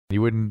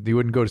You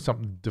wouldn't go to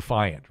something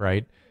defiant,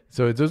 right?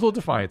 So there's a little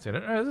defiance in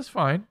it. That's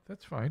fine.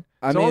 That's fine.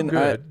 It's all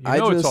good.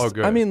 It's all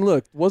good. I mean,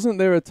 look, wasn't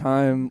there a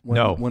time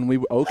when we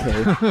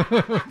okay?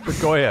 But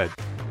go ahead.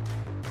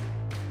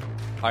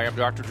 Hi, I'm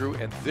Dr. Drew,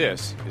 and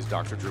this is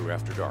Dr. Drew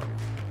After Dark.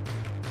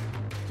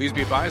 Please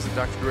be advised that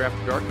Dr. Drew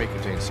After Dark may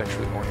contain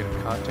sexually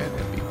oriented content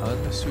and be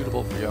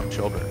unsuitable for young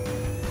children.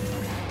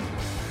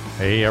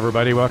 Hey,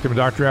 everybody. Welcome to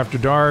Dr. After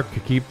Dark.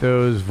 Keep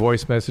those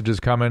voice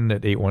messages coming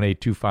at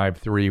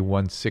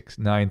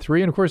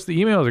 818-253-1693. And, of course, the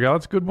emails. I got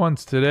lots of good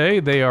ones today.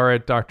 They are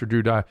at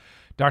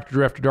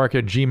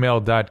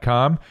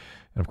drdrewafterdark@gmail.com.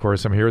 And, of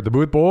course, I'm here at the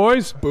Booth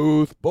Boys.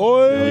 Booth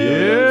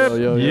Boys.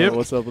 Yep.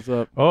 What's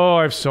up? Oh,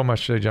 I have so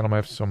much today, gentlemen. I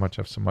have so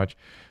much.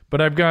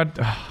 But I've got,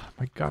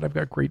 I've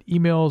got great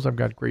emails. I've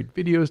got great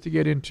videos to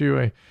get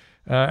into.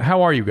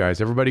 How are you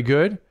guys? Everybody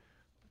good?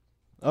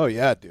 Oh,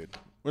 yeah, dude.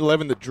 We're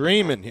living the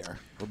dream in here.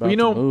 We're about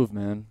to move,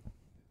 man.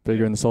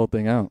 Figuring this whole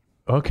thing out.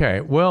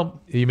 Okay. Well,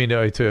 you mean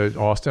to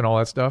Austin, all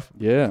that stuff?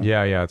 Yeah.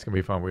 Yeah. It's going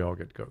to be fun. We all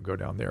get go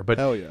down there. But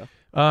hell yeah.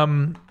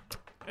 And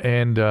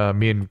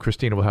me and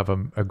Christina will have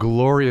a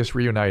glorious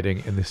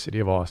reuniting in the city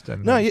of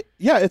Austin. No,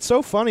 yeah, it's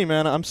so funny,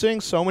 man. I'm seeing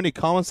so many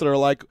comments that are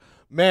like,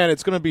 man,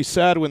 it's going to be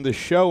sad when the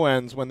show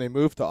ends when they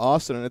move to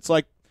Austin. And it's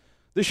like,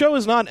 the show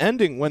is not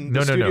ending when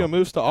the studio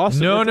moves to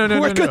Austin. No.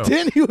 We're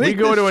continuing. We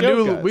go to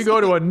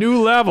a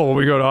new level when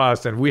we go to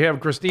Austin. We have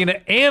Christina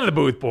and the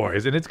Booth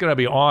Boys, and it's going to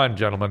be on,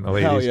 gentlemen and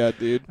ladies. Hell yeah,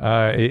 dude.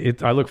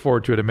 I look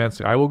forward to it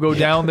immensely. I will go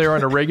down there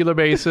on a regular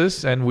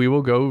basis, and we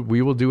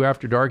will do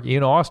After Dark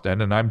in Austin,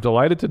 and I'm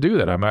delighted to do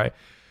that.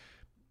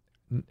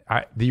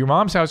 The Your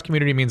Mom's House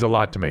community means a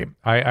lot to me.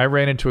 I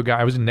ran into a guy.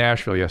 I was in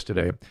Nashville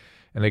yesterday,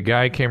 and a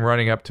guy came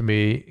running up to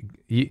me.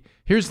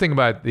 Here's the thing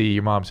about the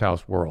Your Mom's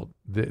House world.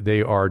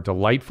 They are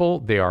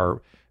delightful. They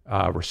are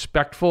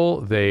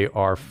respectful. They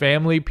are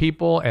family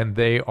people, and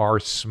they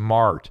are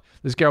smart.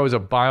 This guy was a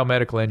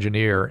biomedical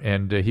engineer,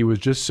 and he was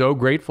just so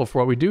grateful for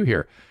what we do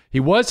here. He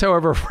was,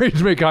 however, afraid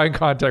to make eye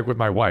contact with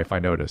my wife, I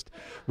noticed,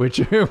 which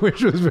I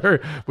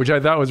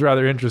thought was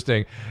rather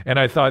interesting. And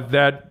I thought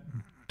that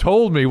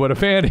told me what a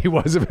fan he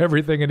was of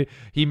everything. And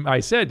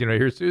I said,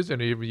 here's Susan.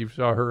 You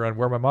saw her on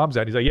Where My Mom's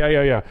At. He's like,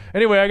 yeah.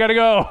 Anyway, I got to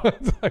go.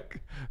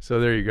 So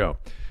there you go.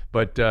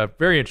 But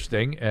very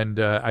interesting. And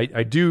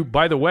I do,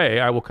 by the way,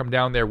 I will come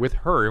down there with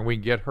her and we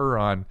can get her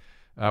on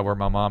Where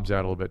My Mom's At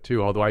a little bit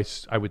too. Although I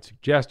would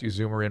suggest you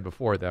zoom her in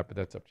before that, but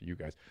that's up to you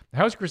guys.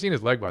 How's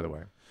Christina's leg, by the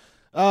way?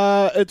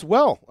 It's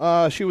well.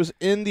 She was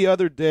in the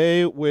other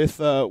day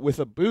with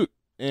a boot.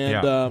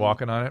 And,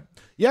 walking on it?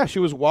 Yeah, she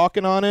was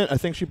walking on it. I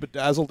think she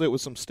bedazzled it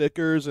with some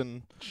stickers.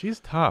 And she's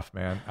tough,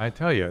 man. I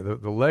tell you,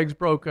 the leg's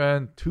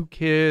broken, 2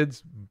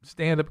 kids,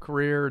 stand-up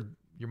career,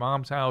 Your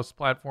Mom's House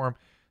platform.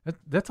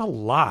 That's a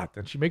lot,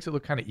 and she makes it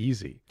look kind of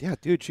easy. Yeah,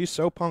 dude, she's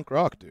so punk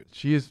rock, dude.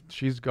 She's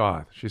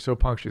goth. She's so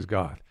punk, she's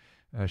goth.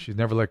 She's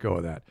never let go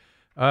of that.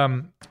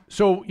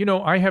 So,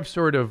 I have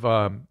sort of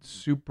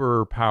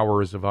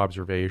superpowers of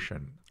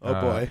observation. Oh,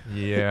 boy.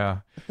 Yeah.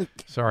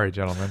 Sorry,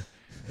 gentlemen.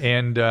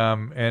 And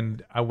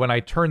when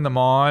I turn them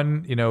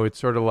on, it's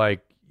sort of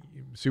like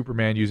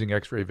Superman using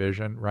X-ray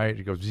vision, right?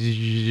 It goes,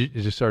 it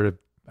just sort of,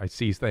 I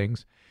see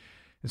things.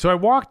 And so I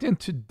walked in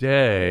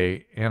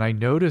today, and I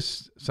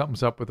noticed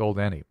something's up with old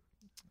Ennie.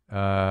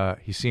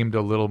 He seemed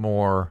a little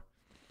more,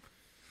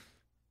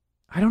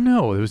 I don't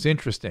know, it was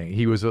interesting.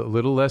 He was a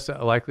little less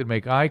likely to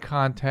make eye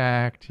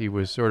contact. He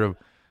was sort of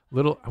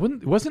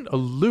it wasn't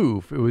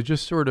aloof. It was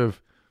just sort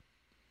of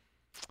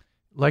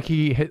like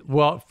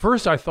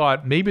first I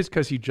thought maybe it's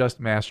because he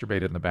just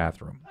masturbated in the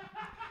bathroom,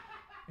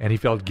 and he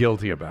felt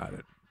guilty about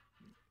it.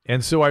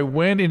 And so I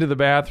went into the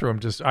bathroom.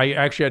 I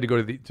actually had to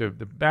go to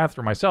the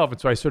bathroom myself, and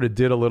so I sort of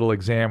did a little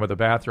exam of the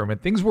bathroom, and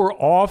things were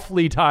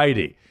awfully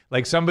tidy,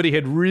 like somebody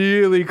had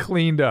really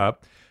cleaned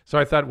up. So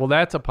I thought, well,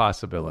 that's a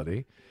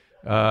possibility.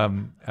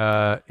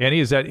 Ennie,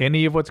 is that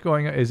any of what's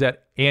going on? Is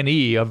that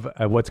any of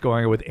what's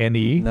going on with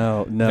Ennie?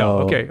 No.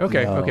 Okay.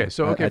 No.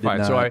 So I fine.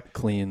 Did So not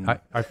clean.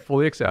 I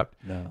fully accept.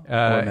 No.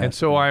 And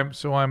so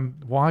I'm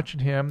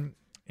watching him.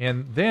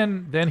 And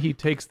then he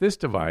takes this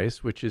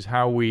device, which is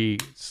how we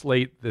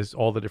slate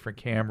all the different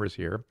cameras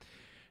here,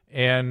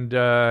 and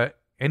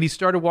he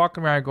started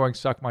walking around going,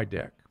 "Suck my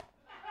dick."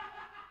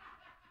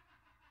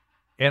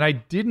 And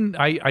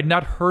I'd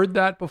not heard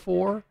that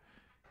before.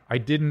 I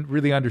didn't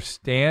really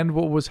understand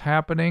what was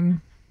happening.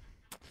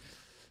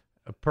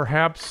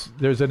 Perhaps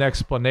there's an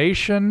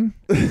explanation.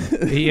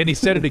 He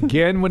said it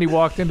again when he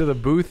walked into the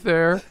booth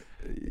there.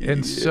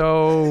 And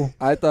so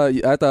I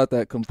thought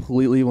that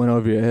completely went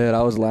over your head.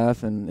 I was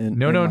laughing.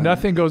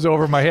 Nothing goes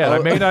over my head. I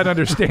may not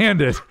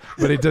understand it,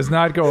 but it does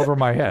not go over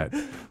my head.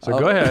 So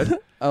go ahead.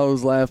 I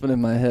was laughing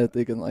in my head,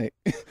 thinking like,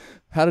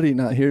 how did he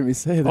not hear me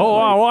say that?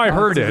 I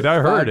heard it. I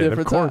heard it.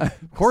 Of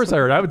course, I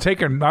heard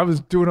it. I was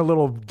doing a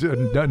little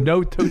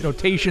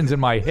notations in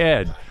my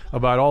head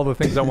about all the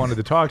things I wanted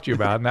to talk to you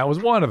about, and that was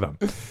one of them.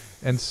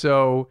 And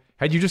so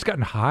Had you just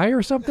gotten high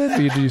or something?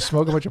 Did you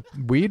smoke a bunch of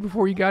weed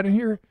before you got in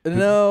here?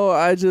 No,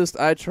 I did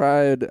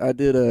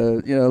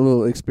a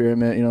little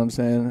experiment. You know what I'm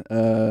saying?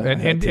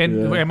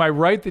 And am I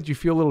right that you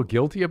feel a little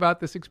guilty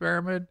about this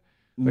experiment?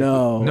 Like,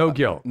 no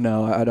guilt.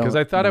 No, I don't. Because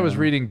I thought I was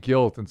reading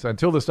guilt, and so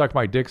until the suck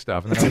my dick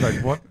stuff, and then I was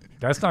like, "What?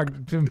 That's not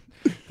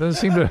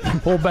doesn't seem to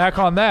pull back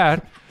on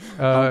that."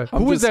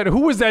 Who was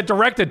that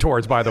directed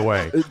towards, by the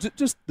way?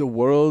 Just the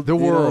world,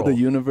 the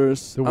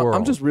universe. The world.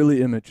 I'm just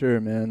really immature,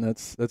 man.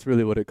 That's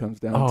really what it comes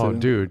down to. Oh,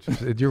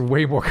 dude, you're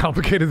way more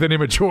complicated than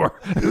immature.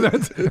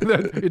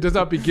 It does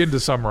not begin to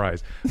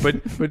summarize.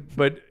 But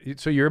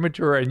so you're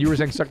immature, and you were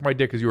saying suck my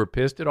dick because you were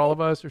pissed at all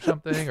of us or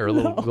something, or a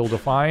little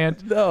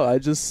defiant. No, I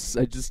just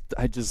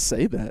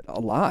say that a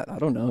lot. I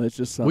don't know. It's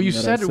just something. Well, you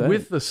said it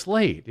with the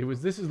slate.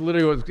 This is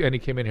literally what, and he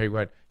came in here. He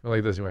went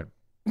like this. He went,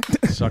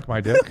 suck my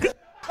dick.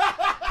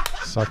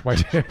 Suck my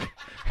dick.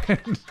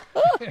 And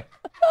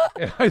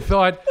I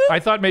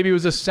thought maybe it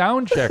was a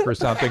sound check or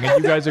something,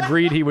 and you guys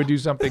agreed he would do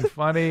something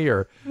funny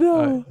or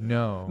no.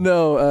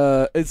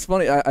 It's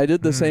funny. I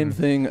did the same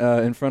thing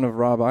in front of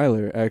Rob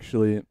Eiler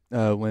actually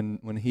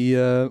when he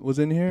was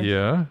in here.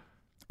 Yeah.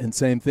 And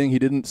same thing, he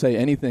didn't say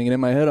anything. And in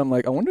my head, I'm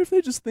like, I wonder if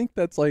they just think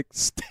that's like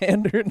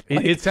standard.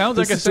 Like, it sounds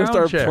like a sound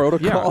just check. Our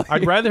protocol. Yeah,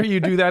 I'd rather you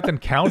do that than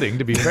counting,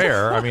 to be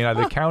fair. I mean,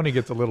 the counting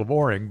gets a little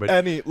boring. But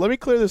Annie, let me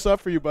clear this up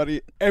for you,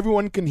 buddy.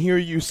 Everyone can hear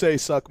you say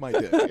 "suck my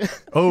dick."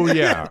 Oh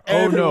yeah.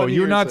 Oh no,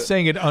 you're not it.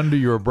 saying it under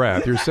your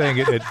breath. You're saying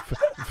it at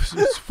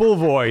full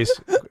voice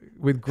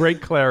with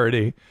great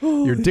clarity.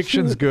 Your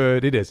diction's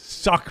good. It is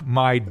suck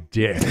my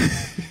dick.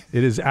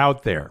 It is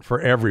out there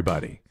for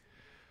everybody.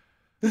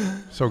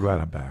 So glad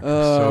I'm back.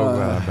 So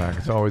glad I'm back.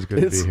 It's always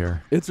good to be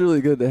here. It's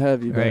really good to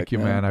have you back. Thank you,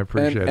 man. I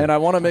appreciate it. And I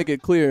want to make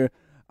it clear,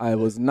 I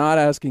was not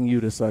asking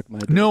you to suck my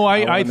dick. No,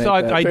 I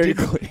thought I did.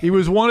 Clear. It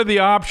was one of the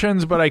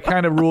options, but I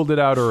kind of ruled it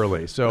out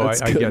early. So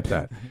I get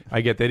that.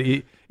 I get that.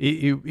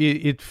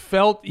 It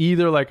felt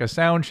either like a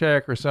sound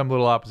check or some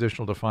little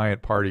oppositional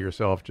defiant part of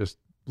yourself just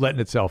letting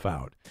itself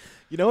out.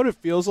 You know what it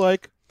feels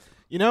like?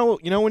 You know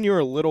when you were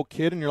a little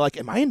kid and you're like,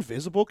 am I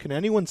invisible? Can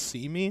anyone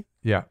see me?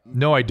 Yeah.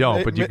 No, I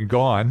don't, but you can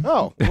go on.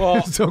 Oh,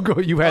 well. So go.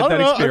 You had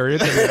that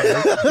experience.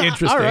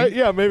 Interesting. All right.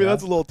 Yeah, maybe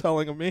that's a little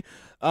telling of me.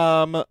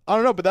 I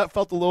don't know, but that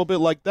felt a little bit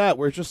like that,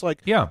 where it's just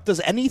like, does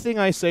anything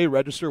I say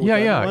register with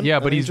anyone? Yeah,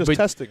 but he's just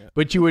testing it.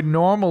 But you would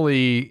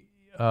normally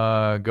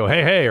go,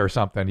 hey, or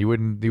something. You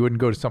wouldn't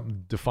go to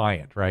something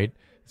defiant, right?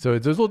 So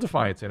there's a little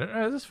defiance in it.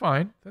 That's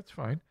fine. That's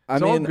fine.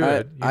 It's all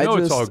good.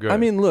 It's all good. I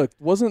mean, look,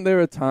 wasn't there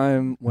a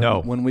time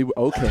when we were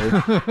okay?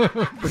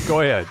 But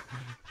go ahead.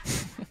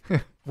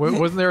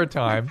 Wasn't there a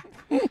time?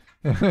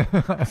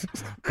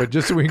 But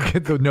just so we can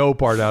get the no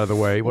part out of the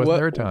way, wasn't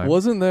there a time?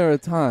 Wasn't there a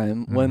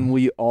time when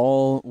we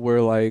all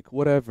were like,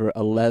 whatever,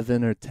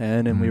 11 or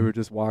 10, and we were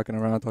just walking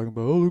around talking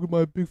about, oh, look at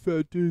my big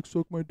fat dick,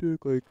 suck my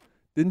dick. Like,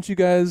 didn't you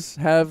guys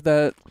have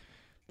that,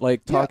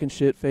 like, talking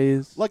shit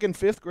phase? Like in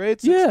 5th grade,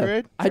 6th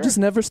grade? Sure. I just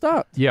never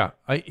stopped. Yeah.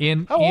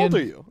 How old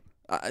are you?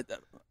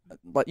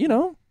 But,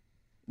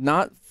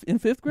 not in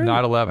 5th grade?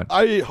 Not 11.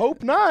 I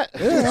hope not.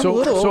 Yeah,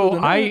 so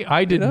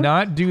I did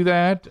not do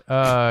that.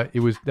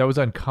 That was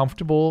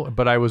uncomfortable,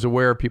 but I was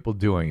aware of people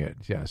doing it.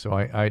 Yeah. So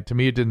I to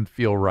me it didn't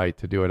feel right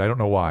to do it. I don't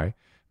know why,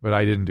 but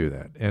I didn't do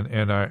that.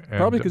 And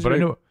probably because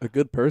you're a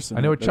good person.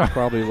 I know that's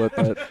probably what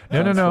that.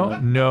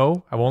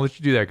 No. I won't let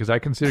you do that because I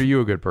consider you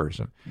a good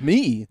person.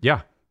 Me?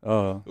 Yeah.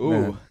 Oh, ooh,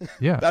 man.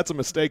 Yeah. That's a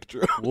mistake,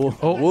 Drew.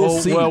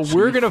 We'll see. Well,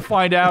 we're gonna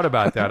find out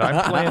about that.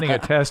 I'm planning a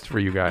test for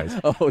you guys.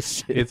 Oh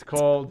shit! It's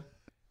called.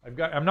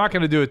 I'm not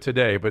going to do it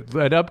today, but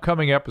an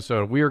upcoming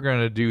episode, we are going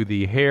to do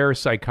the hair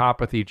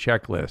psychopathy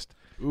checklist.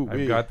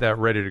 I've got that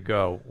ready to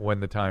go when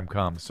the time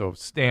comes. So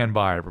stand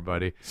by,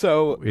 everybody.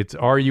 So it's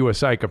Are You a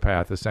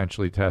Psychopath?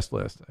 Essentially, test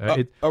list.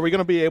 Are we going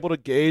to be able to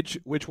gauge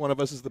which one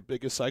of us is the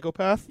biggest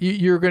psychopath?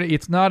 You're gonna.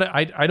 It's not.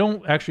 I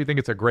don't actually think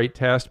it's a great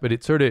test, but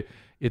it sort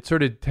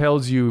of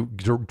tells you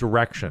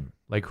direction,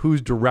 like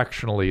who's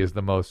directionally is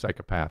the most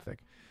psychopathic,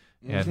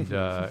 and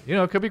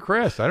it could be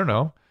Chris. I don't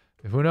know.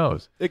 Who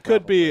knows? It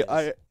could be.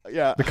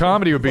 The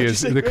comedy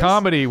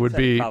would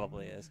be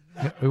probably is.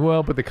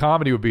 Well, but the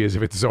comedy would be as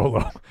if it's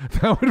solo.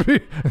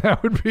 that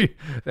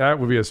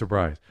would be a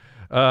surprise.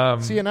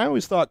 See, and I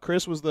always thought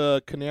Chris was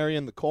the canary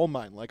in the coal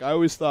mine. Like, I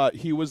always thought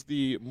he was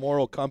the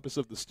moral compass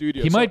of the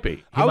studio. He might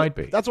be.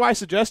 That's why I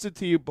suggested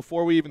to you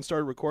before we even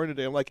started recording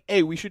today. I'm like,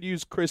 hey, we should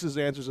use Chris's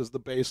answers as the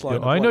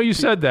baseline. I know you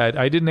said that.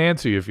 I didn't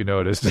answer you if you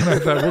noticed. I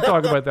thought we'll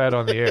talk about that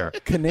on the air.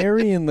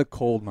 Canary in the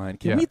coal mine.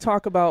 Can we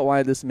talk about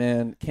why this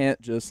man can't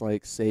just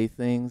like say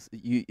things?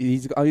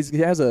 He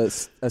has a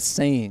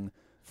saying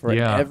for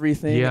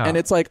everything, and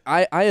it's like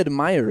I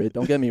admire it.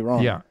 Don't get me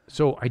wrong. Yeah.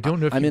 So I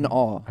don't know if I'm in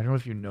awe. I don't know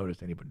if you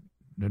noticed anybody.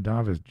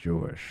 Nadav is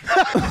Jewish.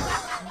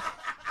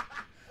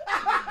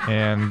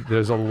 And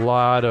there's a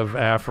lot of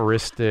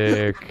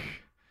aphoristic.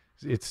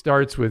 It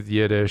starts with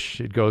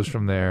Yiddish. It goes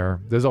from there.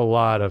 There's a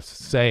lot of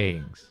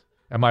sayings.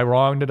 Am I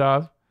wrong,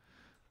 Nadav?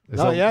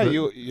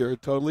 You're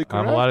totally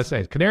correct. A lot of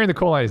sayings. Canary in the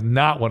coal mine is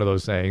not one of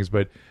those sayings,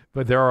 but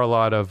there are a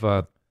lot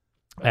of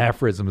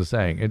aphorism of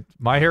saying.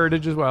 My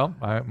heritage as well.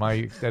 My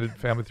extended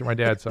family through my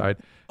dad's side.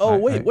 Oh,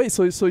 wait.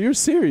 So you're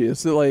serious?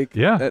 So like,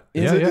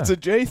 it's a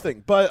J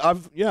thing. But I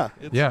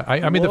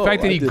mean, the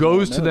fact that he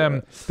goes to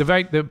them, the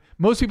fact that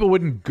most people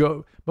wouldn't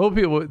go. Most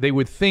people, they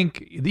would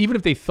think, even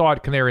if they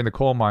thought canary in the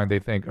coal mine, they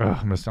think, oh,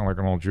 I'm gonna sound like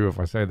an old Jew if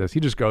I say this. He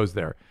just goes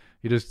there.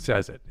 He just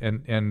says it,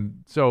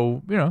 and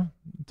so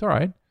it's all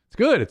right. It's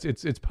good.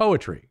 It's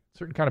poetry.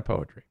 Certain kind of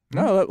poetry.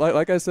 No,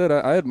 like I said,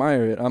 I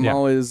admire it. I'm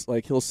always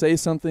like, he'll say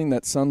something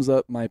that sums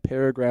up my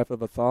paragraph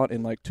of a thought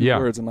in like 2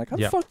 words. I'm like, how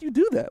the fuck do you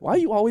do that? Why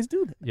do you always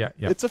do that?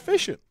 Yeah. It's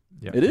efficient.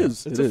 Yeah. It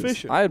is. It's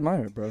efficient. I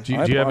admire it, bro. Do you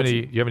have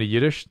any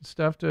Yiddish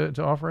stuff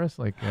to offer us?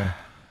 Like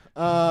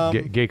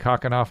gay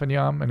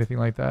Kakenoffenjam, anything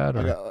like that?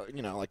 Or?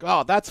 Like,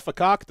 oh, that's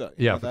fakakta.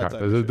 Yeah,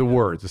 fakakta. The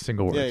words, the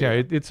single words. Yeah,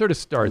 it sort of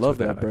starts. I love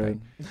with that,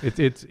 Brad.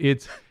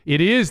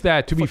 It is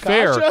that. To be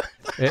fair,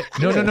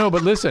 no.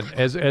 But listen,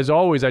 as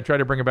always, I try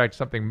to bring it back to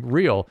something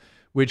real,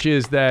 which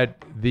is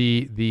that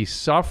the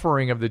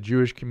suffering of the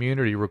Jewish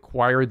community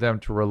required them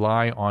to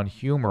rely on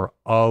humor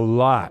a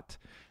lot.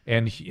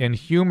 And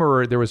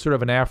humor, there was sort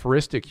of an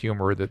aphoristic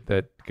humor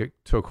that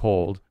took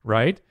hold,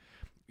 right?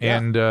 Yeah.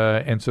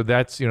 And so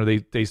that's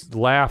they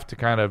laughed to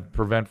kind of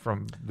prevent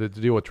to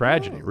deal with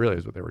tragedy. Really,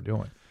 is what they were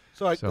doing.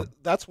 So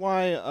that's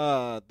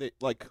why they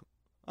like,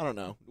 I don't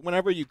know.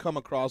 Whenever you come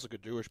across like a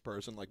Jewish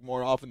person, like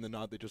more often than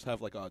not, they just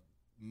have like a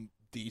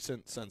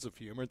decent sense of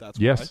humor. That's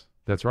why.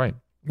 That's right.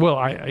 Well,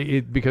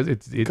 because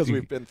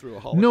we've been through a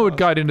Holocaust. No, it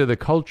got into the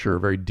culture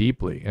very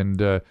deeply,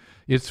 and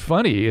it's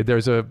funny.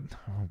 There's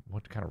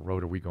what kind of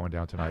road are we going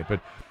down tonight?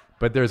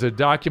 But there's a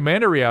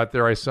documentary out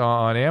there I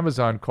saw on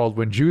Amazon called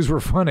 "When Jews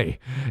Were Funny,"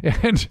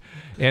 and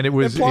it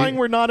was implying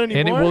we're not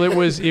anymore. And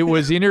it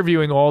was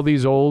interviewing all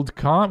these old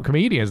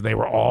comedians. They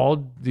were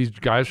all these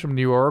guys from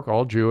New York,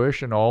 all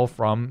Jewish, and all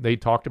they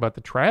talked about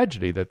the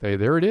tragedy that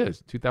there it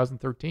is,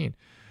 2013,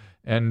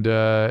 and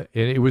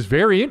it was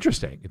very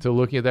interesting to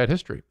looking at that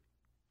history.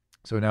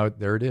 So now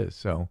there it is.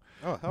 So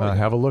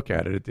have a look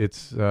at it.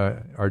 It's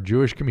Are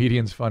Jewish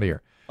Comedians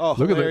Funnier? Oh,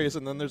 look hilarious!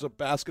 And then there's a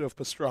basket of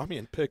pastrami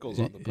and pickles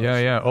on the post.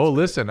 Yeah. Oh,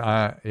 listen,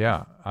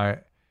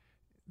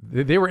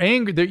 they were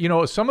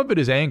angry. Some of it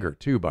is anger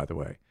too. By the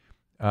way,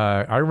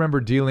 I remember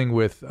dealing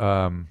with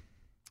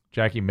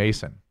Jackie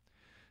Mason.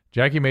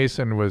 Jackie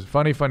Mason was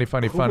funny,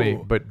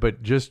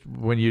 but just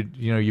when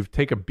you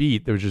take a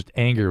beat, there was just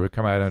anger would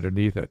come out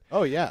underneath it.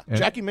 Oh yeah, and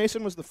Jackie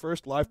Mason was the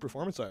first live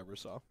performance I ever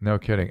saw. No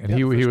kidding. And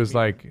he was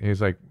like,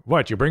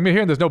 what? You bring me here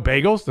and there's no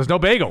bagels? There's no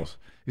bagels.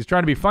 He's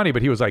trying to be funny,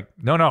 but he was like,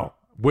 no.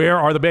 Where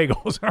are the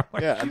bagels?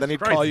 Like, and then he'd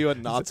call you a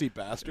Nazi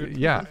bastard.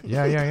 Yeah.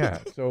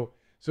 So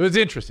it's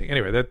interesting.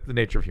 Anyway, that's the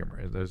nature of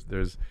humor.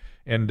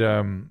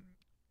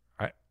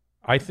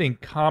 I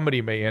think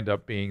comedy may end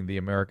up being the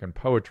American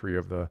poetry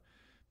of the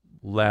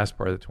last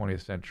part of the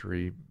 20th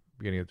century,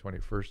 beginning of the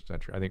 21st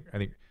century. I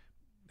think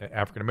the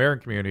African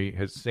American community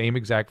has the same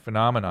exact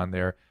phenomenon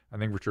there. I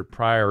think Richard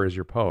Pryor is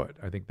your poet.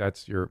 I think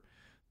that's your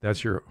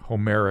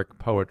Homeric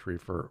poetry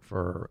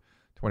for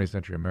 20th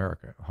century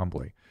America.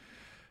 Humbly.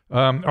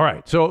 All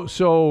right.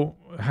 So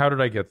how did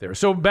I get there?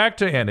 So back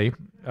to Annie.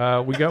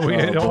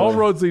 All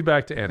roads lead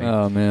back to Annie.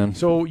 Oh man.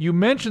 So you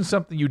mentioned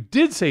something. You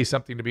did say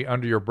something to me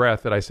under your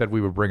breath that I said we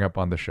would bring up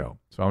on the show.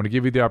 So I'm going to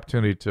give you the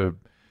opportunity to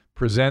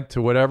present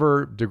to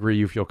whatever degree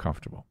you feel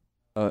comfortable.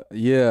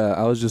 Yeah,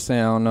 I was just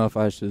saying I don't know if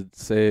I should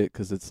say it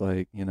because it's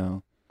like I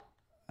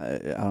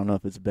don't know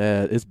if it's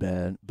bad. It's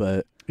bad,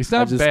 but it's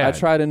not bad. I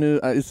try to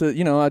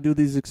I do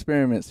these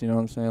experiments. You know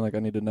what I'm saying? Like I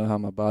need to know how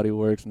my body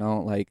works, and I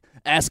don't like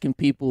asking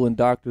people and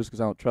doctors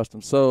because I don't trust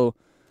them. So,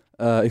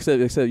 except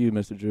you,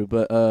 Mr. Drew,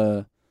 but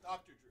Dr.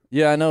 Drew.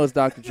 Yeah, I know it's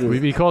Dr. Drew.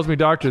 If he calls me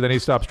doctor, then he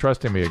stops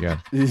trusting me again.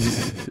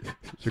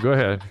 So go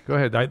ahead.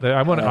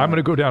 I'm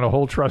gonna go down a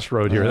whole trust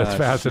road here. That's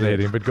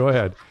fascinating. But go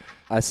ahead.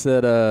 I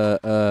said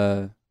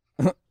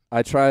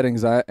I tried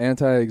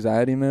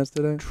anti-anxiety meds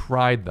today.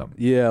 Tried them?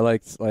 Yeah,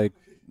 like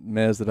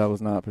meds that I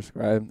was not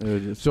prescribed. They were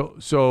just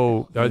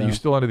so are you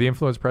still under the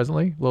influence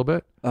presently? A little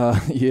bit?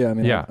 Yeah. I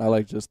mean,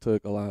 I just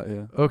took a lot.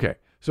 Yeah. Okay.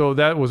 So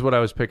that was what I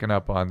was picking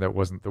up on. That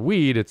wasn't the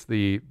weed. It's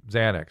the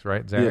Xanax,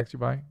 right? Xanax you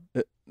buy?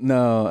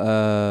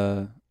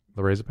 No.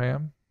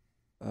 Lorazepam?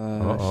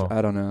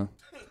 I don't know.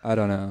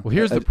 Well,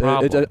 here's the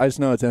problem. I just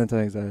know it's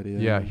anti-anxiety.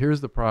 Yeah.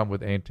 Here's the problem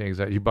with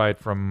anti-anxiety. You buy it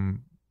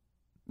from...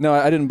 No,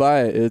 I didn't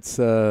buy it. It's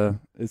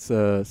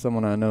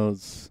someone I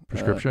know's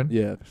prescription.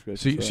 Yeah,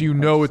 prescription. So you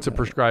know it's a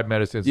prescribed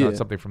medicine. It's not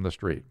something from the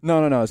street.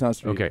 No, it's not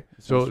street. Okay,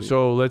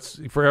 so let's,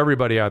 for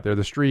everybody out there,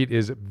 the street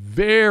is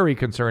very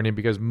concerning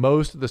because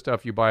most of the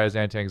stuff you buy as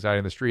anti-anxiety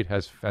in the street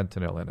has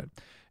fentanyl in it,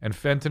 and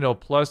fentanyl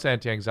plus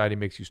anti-anxiety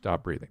makes you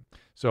stop breathing.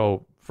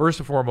 So first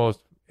and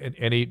foremost,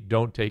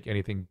 don't take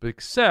anything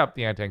except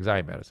the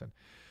anti-anxiety medicine.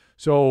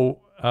 So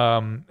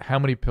how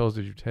many pills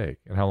did you take,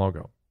 and how long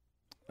ago?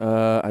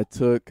 I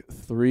took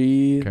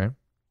 3. Okay.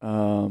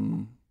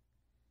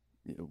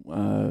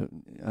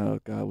 Oh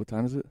God, what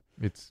time is it?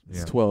 It's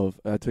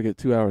 12. I took it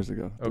 2 hours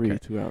ago. Okay.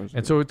 2 hours.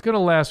 And so it's going to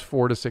last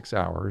 4 to 6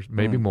 hours,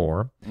 maybe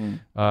more.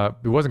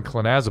 It wasn't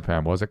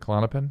clonazepam, was it?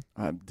 Klonopin?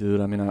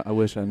 Dude, I mean, I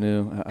wish I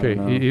knew. I Okay,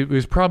 don't know. it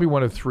was probably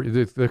one of three.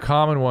 The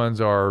common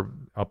ones are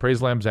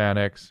alprazolam,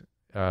 Xanax,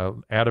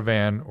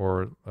 Ativan,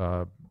 or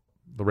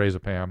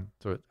lorazepam.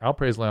 So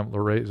alprazolam,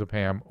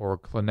 lorazepam, or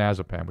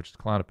clonazepam, which is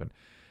Klonopin.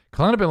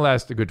 Klonopin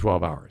lasts a good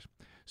 12 hours.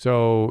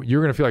 So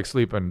you're going to feel like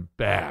sleeping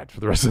bad for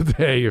the rest of the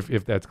day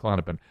if that's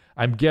Klonopin.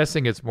 I'm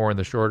guessing it's more in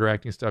the shorter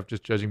acting stuff,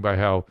 just judging by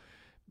how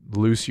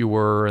loose you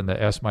were and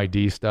the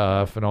S-my-D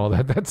stuff and all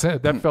that.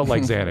 That felt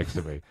like Xanax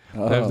to me.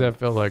 That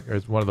felt like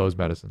it's one of those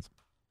medicines.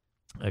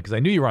 Because I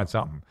knew you were on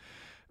something.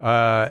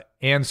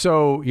 And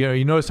so,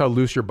 you notice how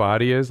loose your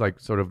body is, like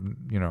sort of,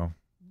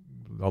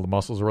 all the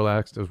muscles are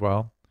relaxed as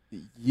well.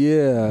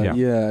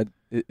 Yeah.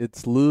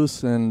 It's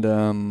loose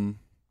and,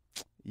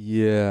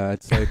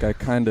 it's like I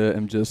kind of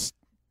am just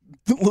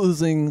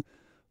losing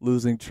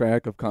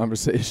track of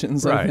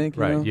conversations. Right, I think.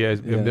 Right. Yeah.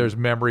 There's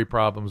memory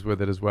problems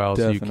with it as well.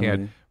 Definitely. So you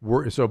can't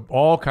work. So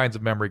all kinds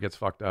of memory gets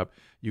fucked up.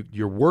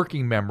 Your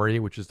working memory,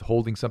 which is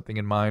holding something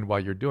in mind while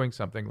you're doing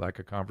something like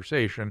a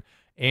conversation,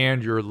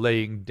 and your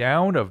laying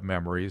down of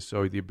memories.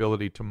 So the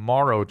ability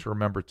tomorrow to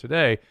remember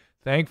today,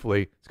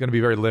 thankfully, it's going to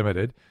be very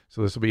limited.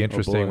 So this will be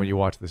interesting when you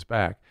watch this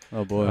back.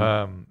 Oh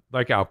boy.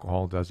 Like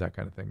alcohol does that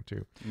kind of thing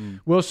too.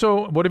 Well,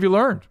 so what have you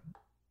learned?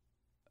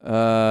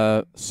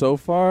 So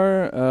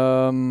far,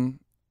 I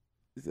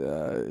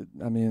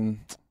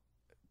mean,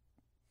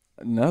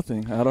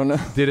 nothing. I don't know.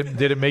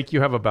 Did it make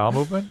you have a bowel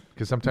movement?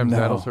 Because sometimes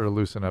that'll sort of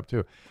loosen up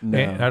too. No.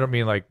 And I don't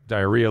mean like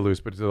diarrhea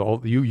loose, but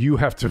you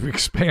have to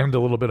expand a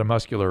little bit of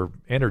muscular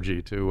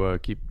energy to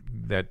keep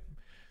that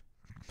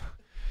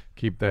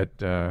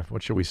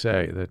what shall we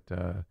say,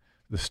 that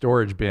the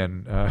storage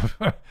bin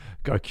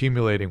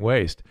accumulating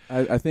waste.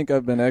 I think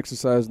I've been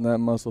exercising that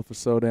muscle for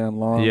so damn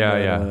long.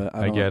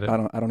 I get it.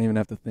 I don't even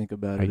have to think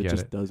about it. It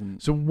just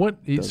doesn't. So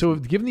So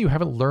given that you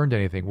haven't learned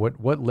anything,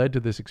 what led to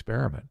this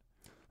experiment?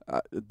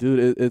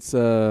 Dude, it's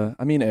I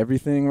mean,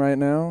 everything right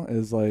now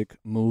is like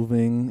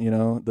moving.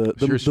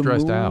 You're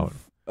stressed out.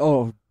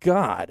 Oh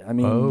God, I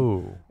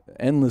mean,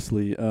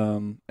 endlessly.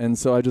 And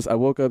so I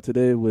woke up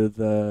today with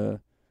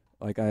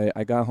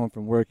I got home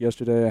from work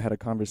yesterday. I had a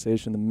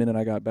conversation the minute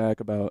I got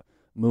back about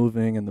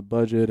moving and the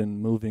budget and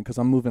moving, because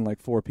I'm moving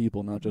like 4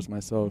 people, not just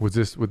myself. Was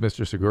this with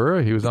Mr.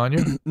 Segura? He was on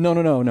you? No,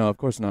 of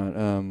course not.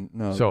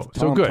 No. So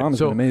good. Tom has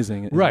been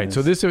amazing. Right.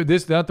 So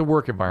this not the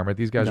work environment.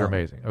 These guys are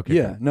amazing. Okay.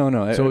 Yeah.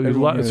 No. So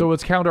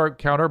let's count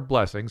our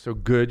blessings. So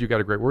good. You got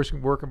a great work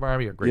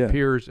environment. You got great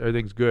peers.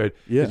 Everything's good.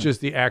 Yeah. It's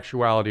just the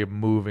actuality of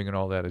moving and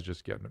all that is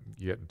just getting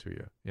to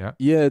you. Yeah.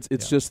 Yeah.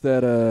 It's just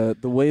that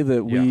the way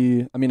that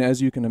we. I mean,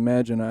 as you can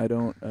imagine, I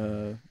don't.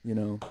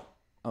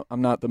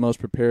 I'm not the most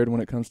prepared when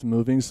it comes to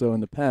moving. So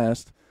in the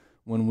past,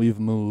 when we've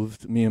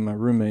moved, me and my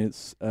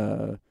roommates,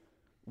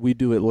 we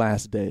do it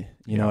last day.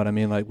 You know what I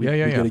mean? Like we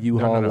get a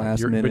U-Haul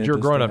last minute. But you're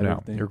grown up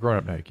now. You're grown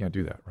up now. You can't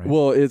do that, right?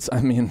 Well,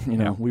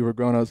 we were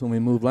grown ups when we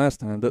moved last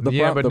time. But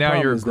now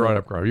you're grown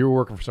up. You were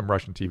working for some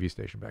Russian TV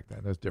station back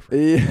then. That's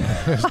different. Yeah.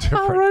 That's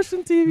different.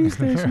 Russian TV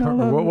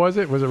station. What was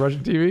it? Was it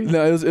Russian TV?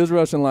 No, it was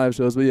Russian live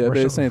shows. But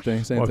yeah, same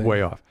thing. Same thing.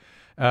 Way off.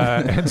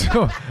 And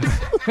so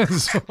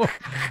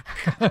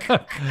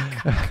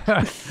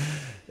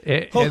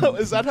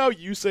is that how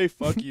you say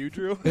 "fuck you,"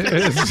 Drew?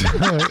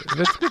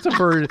 That's a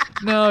version.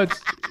 No,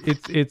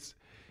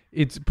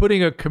 it's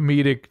putting a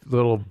comedic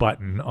little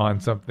button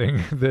on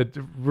something that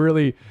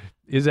really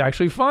is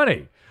actually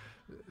funny.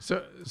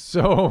 So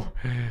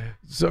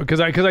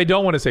because I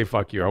don't want to say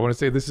 "fuck you," I want to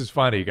say this is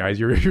funny, guys.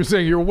 You're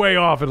saying you're way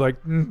off, and like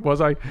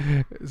was I?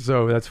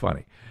 So that's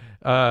funny.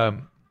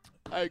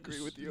 I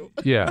agree with you.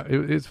 Yeah,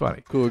 it's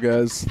funny. Cool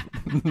guys.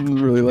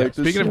 Really like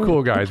this. Speaking of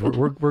cool guys,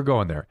 we're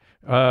going there.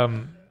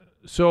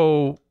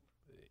 So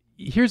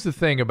here's the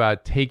thing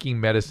about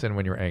taking medicine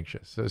when you're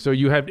anxious. So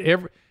you have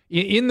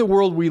in the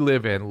world we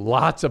live in,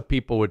 lots of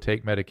people would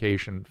take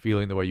medication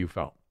feeling the way you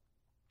felt.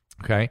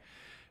 Okay?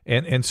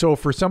 And so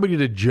for somebody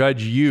to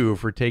judge you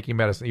for taking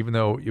medicine, even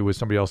though it was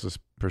somebody else's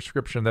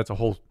prescription, that's a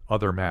whole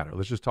other matter.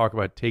 Let's just talk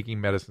about taking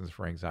medicines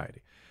for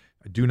anxiety.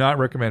 I do not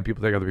recommend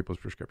people take other people's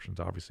prescriptions,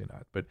 obviously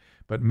not.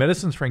 But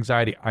medicines for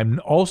anxiety, I'm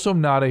also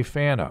not a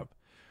fan of.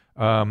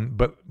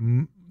 But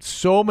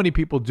so many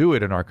people do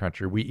it in our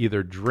country. We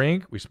either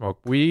drink, we smoke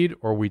weed,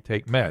 or we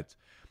take meds.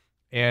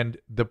 And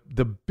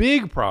the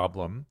big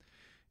problem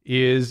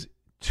is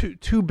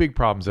two big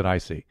problems that I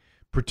see,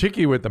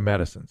 particularly with the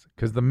medicines,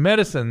 because the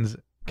medicines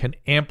can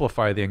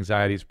amplify the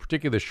anxieties,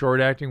 particularly the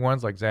short-acting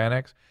ones like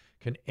Xanax,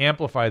 can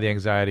amplify the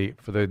anxiety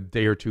for the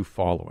day or two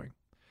following.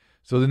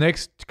 So the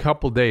next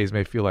couple days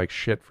may feel like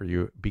shit for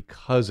you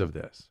because of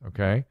this,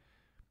 okay?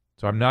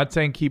 So I'm not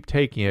saying keep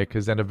taking it,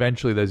 because then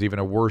eventually there's even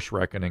a worse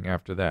reckoning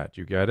after that.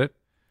 You get it?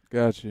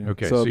 Got you.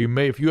 Okay, so you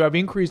may, if you have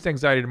increased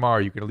anxiety tomorrow,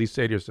 you can at least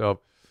say to yourself,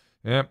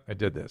 yeah, I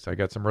did this. I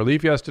got some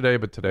relief yesterday,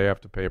 but today I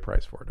have to pay a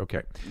price for it.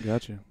 Okay.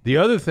 Got you. The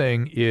other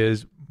thing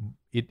is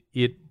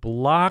it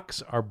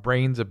blocks our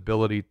brain's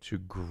ability to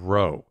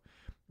grow.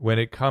 when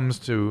it comes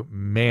to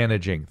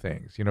managing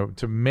things.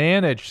 To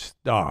manage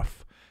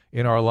stuff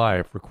in our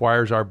life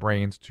requires our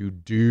brains to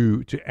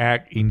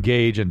act,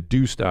 engage, and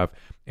do stuff,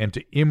 and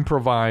to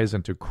improvise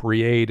and to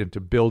create and to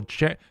build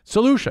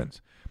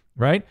solutions,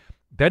 right?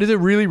 That is a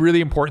really,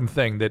 really important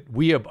thing that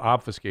we have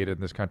obfuscated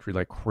in this country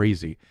like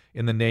crazy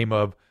in the name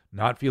of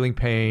not feeling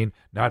pain,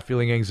 not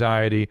feeling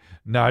anxiety,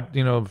 not,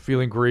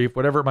 feeling grief,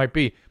 whatever it might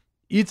be.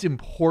 It's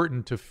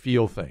important to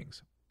feel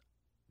things.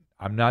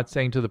 I'm not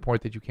saying to the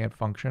point that you can't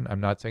function. I'm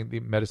not saying the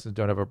medicines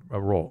don't have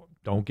a role.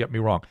 Don't get me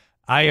wrong.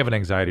 I have an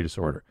anxiety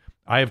disorder.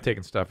 I have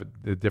taken stuff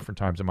at different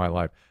times in my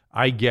life.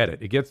 I get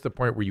it. It gets to the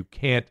point where you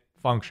can't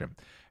function.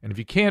 And if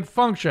you can't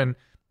function,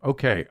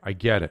 okay, I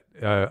get it.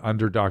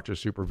 Under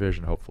doctor's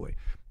supervision, hopefully.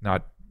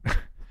 Not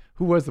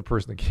who was the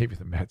person that gave you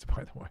the meds,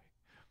 by the way?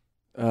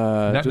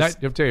 Not you have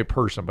to tell you a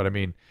person, but I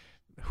mean,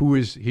 who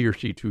is he or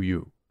she to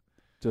you?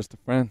 Just a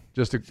friend.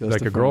 Just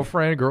like a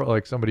girlfriend,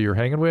 like somebody you're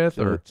hanging with,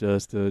 or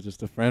just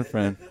a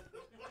friend.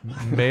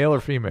 Male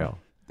or female?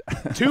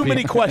 Too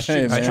many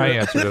questions. I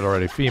answered it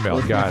already. Female,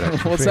 got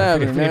it. What's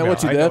happening, man?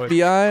 What, you the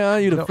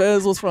FBI? You the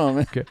feds? What's wrong,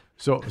 man? Okay.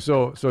 So it's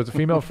a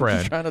female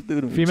friend. Trying to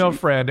do female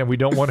friend, and we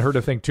don't want her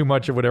to think too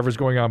much of whatever's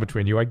going on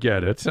between you. I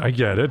get it.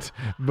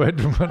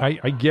 But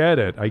I get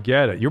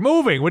it. You're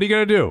moving. What are you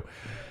gonna do?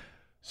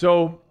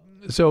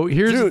 So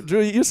here's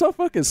Drew, you're so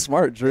fucking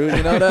smart, Drew.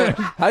 You know that?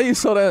 How you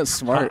so that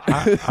smart?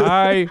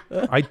 I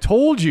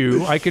told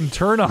you I can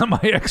turn on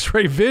my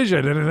X-ray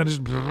vision and then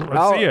just see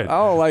it.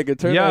 I don't like it.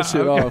 Turn that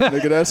shit off,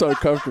 nigga. That's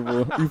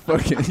uncomfortable.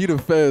 You the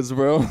feds,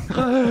 bro.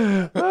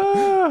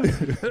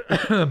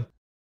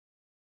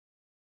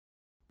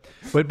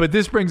 But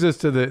this brings us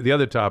to the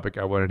other topic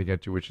I wanted to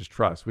get to, which is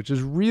trust, which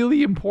is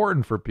really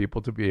important for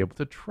people to be able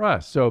to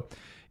trust. So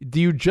do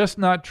you just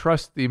not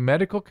trust the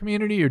medical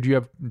community, or do you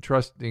have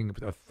trusting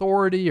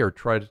authority, or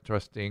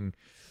trusting,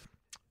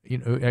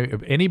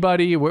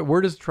 anybody?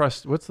 Where does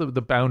trust? What's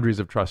the boundaries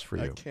of trust for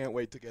you? I can't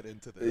wait to get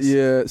into this.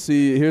 Yeah.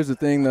 See, here's the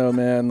thing, though,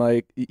 man.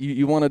 Like,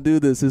 you want to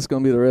do this, it's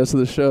gonna be the rest of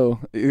the show.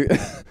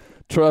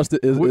 Trust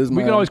is.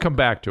 We can always come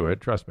back to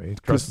it. Trust me.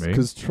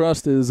 Because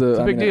trust is it's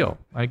a big deal.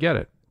 I get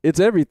it.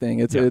 It's everything.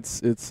 It's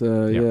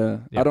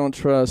I don't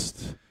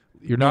trust.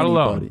 You're not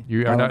anybody. Alone.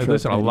 You are not.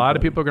 Listen, a lot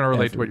of people are going to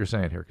relate to what you're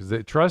saying here,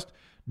 because trust.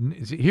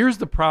 Here's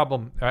the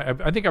problem.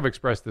 I think I've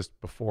expressed this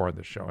before on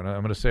this show, and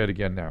I'm going to say it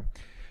again now,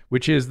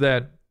 which is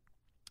that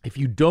if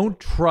you don't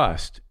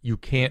trust, you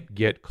can't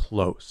get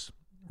close,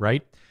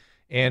 right?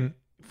 And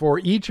for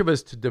each of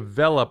us to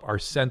develop our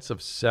sense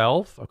of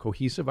self, a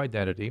cohesive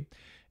identity,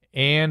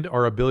 and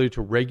our ability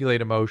to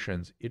regulate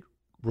emotions, it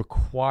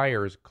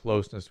requires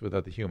closeness with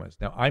other humans.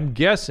 Now, I'm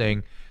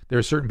guessing there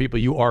are certain people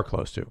you are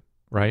close to,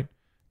 right?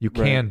 You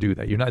can do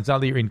that. It's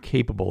not that you're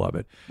incapable of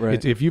it.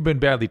 Right. If you've been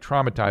badly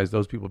traumatized,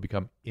 those people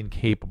become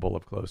incapable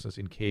of closeness,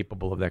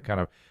 incapable of that kind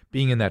of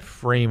being in that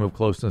frame of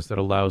closeness that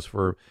allows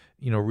for,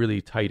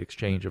 really tight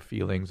exchange of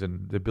feelings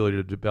and the ability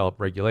to develop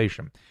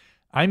regulation.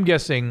 I'm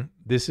guessing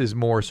this is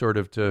more sort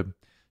of to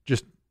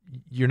just,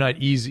 you're not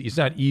easy. It's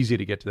not easy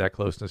to get to that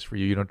closeness for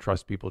you. You don't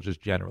trust people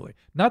just generally.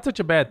 Not such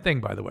a bad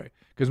thing, by the way,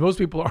 because most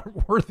people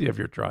aren't worthy of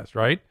your trust,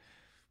 right?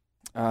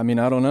 I mean,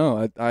 I don't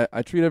know.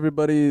 I treat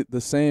everybody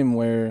the same.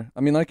 Where,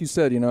 I mean, like you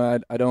said,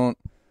 I don't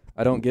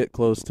get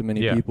close to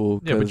many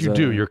people. Yeah, but you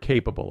do. You're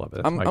capable of it.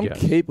 That's I'm guess.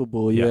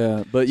 capable.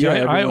 Yeah, but See,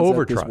 yeah, I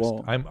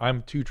overtrust.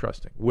 I'm too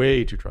trusting,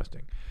 way too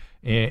trusting,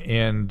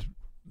 and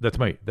that's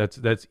me.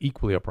 That's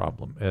equally a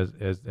problem.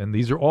 And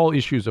these are all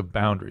issues of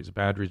boundaries.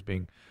 Boundaries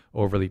being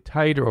overly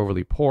tight or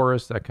overly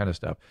porous, that kind of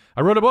stuff.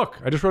 I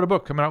just wrote a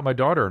book coming out with my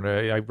daughter, and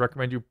I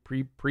recommend you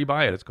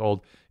pre-buy it. It's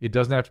called It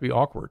Doesn't Have to Be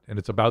Awkward, and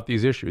it's about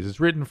these issues.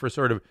 It's written for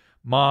sort of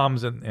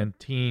moms and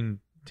teen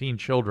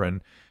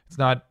children. It's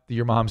not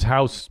your mom's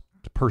house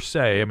per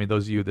se. I mean,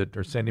 those of you that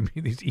are sending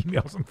me these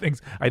emails and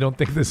things, I don't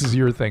think this is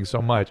your thing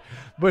so much.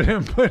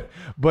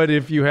 But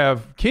if you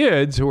have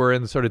kids who are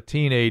in the sort of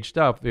teenage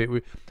stuff,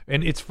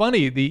 and it's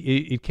funny,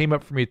 it came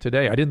up for me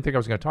today. I didn't think I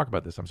was going to talk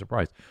about this. I'm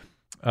surprised.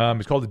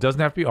 It's called It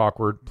Doesn't Have to Be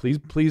Awkward.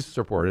 Please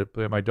support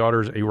it. My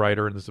daughter's a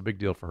writer, and this is a big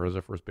deal for her. It's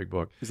her first big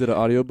book. Is it an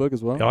audiobook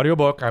as well? The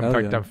audiobook.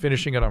 I'm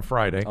finishing it on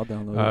Friday. I'll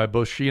download it.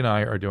 Both she and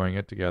I are doing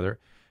it together.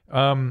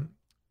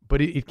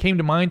 But it came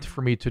to mind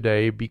for me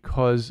today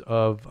because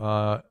of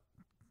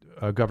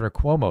Governor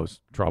Cuomo's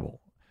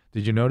trouble.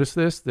 Did you notice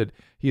this? That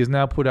he has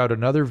now put out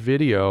another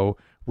video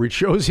where it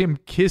shows him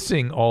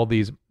kissing all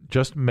these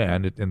just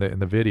men in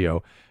the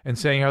video and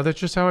saying, "Oh, that's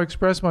just how I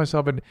express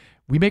myself." And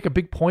we make a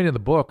big point in the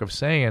book of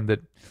saying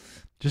that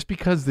just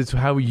because it's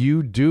how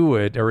you do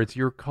it or it's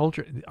your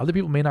culture, other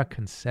people may not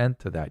consent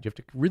to that. You have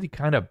to really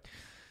kind of,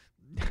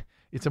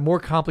 it's a more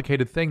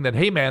complicated thing than,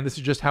 hey man, this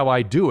is just how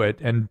I do it.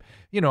 And,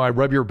 I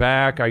rub your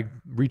back, I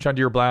reach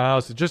under your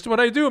blouse. It's just what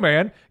I do,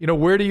 man.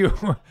 Where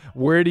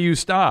do you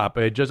stop?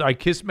 I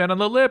kiss men on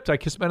the lips. I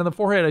kiss men on the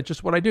forehead. It's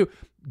just what I do.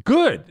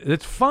 Good.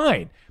 That's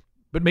fine.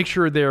 But make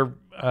sure they're,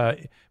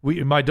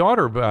 my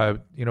daughter,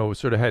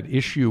 sort of had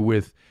issue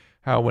with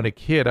how when a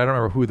kid, I don't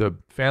remember who the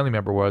family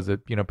member was,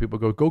 that, people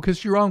go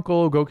kiss your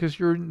uncle, go kiss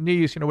your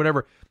niece,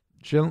 whatever.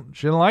 she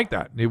didn't like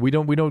that. We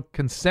don't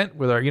consent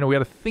with our, we got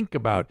to think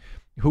about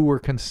who we're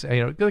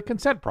the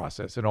consent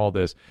process and all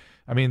this.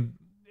 I mean,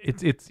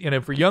 it's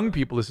for young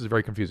people, this is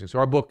very confusing. So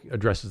our book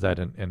addresses that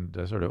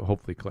and sort of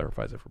hopefully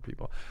clarifies it for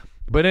people.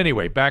 But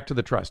anyway, back to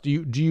the trust. Do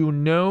you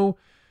know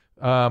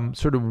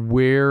sort of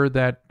where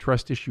that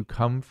trust issue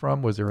come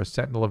from? Was there a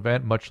sentinel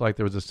event, much like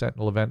there was a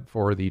sentinel event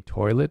for the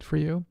toilet for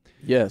you?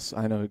 Yes,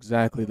 I know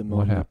exactly the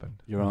moment. What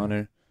happened? Your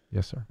Honor.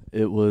 Yes, sir.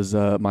 It was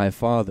my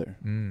father.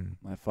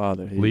 My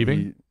father.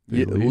 Leaving?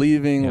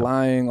 Leaving,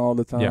 lying all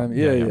the time.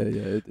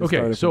 Yeah.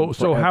 Okay,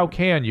 so how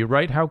can you,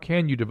 right? How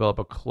can you develop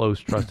a close,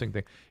 trusting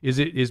thing?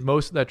 Is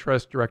most of that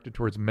trust directed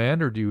towards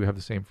men, or do you have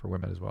the same for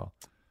women as well?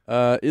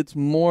 It's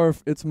more.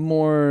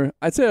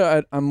 I'd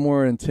say I'm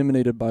more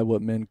intimidated by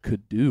what men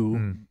could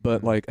do,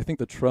 but like I think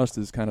the trust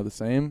is kind of the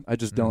same. I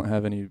just don't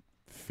have any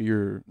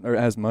fear, or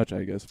as much,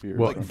 I guess, fear.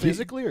 Well, like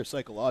physically or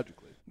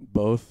psychologically?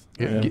 Both.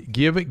 Yeah.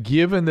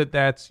 Given that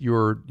that's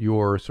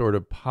your sort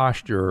of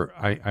posture,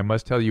 I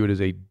must tell you, it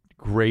is a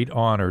great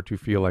honor to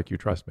feel like you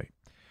trust me.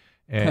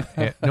 And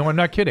no, I'm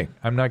not kidding.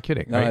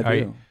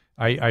 No,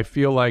 I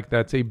feel like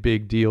that's a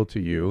big deal to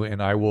you,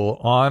 and I will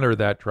honor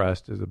that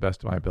trust as the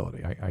best of my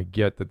ability. I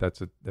get that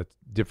that's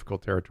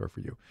difficult territory for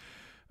you.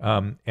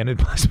 And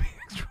it must be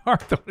extra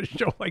hard on a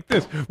show like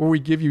this where we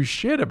give you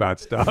shit about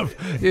stuff.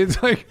 It's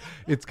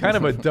kind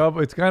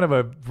of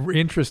a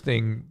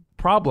interesting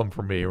problem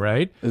for me,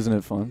 right? Isn't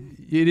it fun?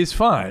 It is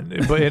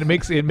fun, but it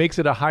makes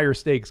it a higher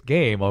stakes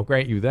game. I'll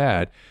grant you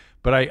that.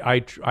 But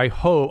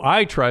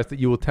I trust that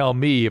you will tell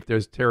me if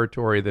there's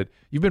territory that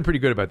you've been pretty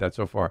good about that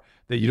so far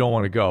that you don't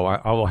want to go.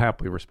 I will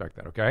happily respect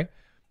that. Okay.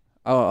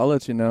 I'll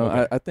let you know.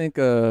 Okay. I think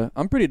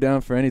I'm pretty down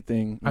for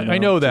anything. I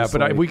know that,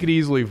 but we could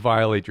easily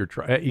violate your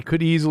trust. You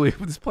could easily,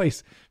 this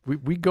place,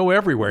 we go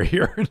everywhere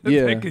here.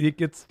 Yeah. It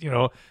gets,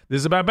 this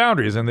is about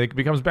boundaries, and it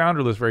becomes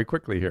boundaryless very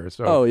quickly here.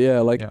 So. Oh,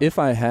 yeah. If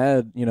I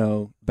had,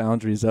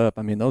 boundaries up,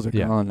 I mean, those are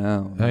gone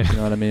now. You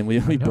know what I mean?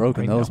 We've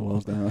broken those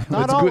walls down.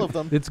 Not all of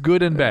them. It's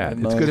good and bad.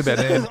 It's good and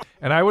bad.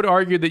 And I would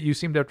argue that you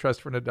seem to have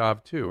trust for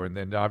Nadav, too. And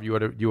then, Nadav, you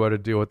ought to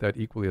deal with that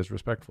equally as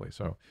respectfully.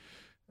 So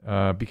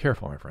be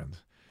careful, my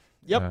friends.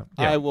 Yep,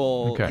 I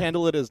will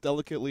handle it as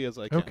delicately as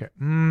I can. Okay,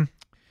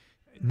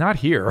 not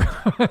here.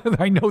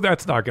 I know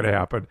that's not going to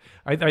happen.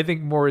 I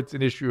think more it's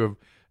an issue of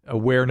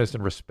awareness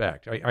and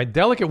respect.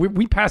 Delicate.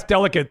 We passed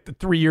delicate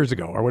 3 years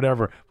ago or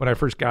whatever when I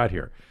first got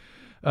here.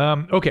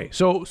 Okay,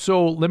 so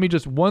let me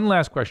just one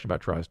last question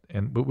about trust,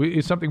 and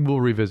it's something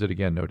we'll revisit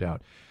again, no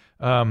doubt.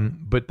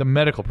 But the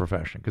medical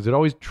profession, because it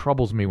always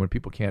troubles me when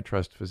people can't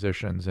trust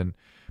physicians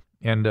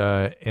and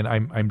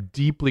I'm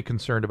deeply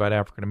concerned about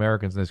African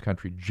Americans in this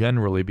country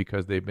generally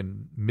because they've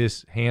been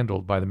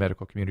mishandled by the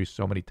medical community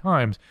so many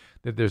times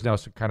that there's now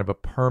some kind of a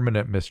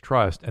permanent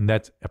mistrust, and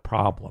that's a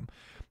problem.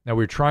 Now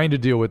we're trying to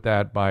deal with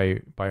that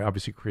by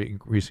obviously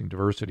increasing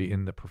diversity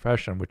in the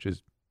profession, which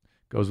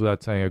goes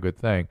without saying a good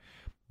thing.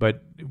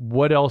 But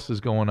what else is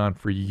going on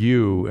for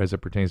you as it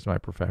pertains to my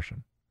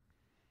profession?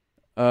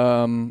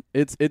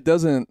 It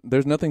doesn't.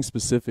 There's nothing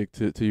specific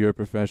to your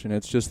profession.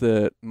 It's just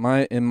that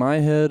in my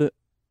head.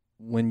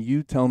 When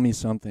you tell me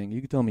something,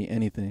 you can tell me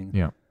anything.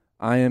 Yeah.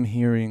 I am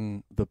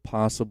hearing the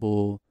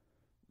possible,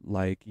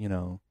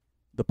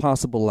 the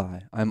possible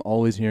lie. I'm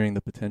always hearing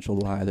the potential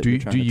lie that you're trying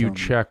to tell me. Do you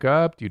check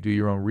up? Do you do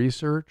your own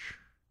research?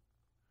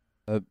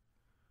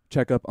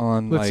 Check up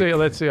on, let's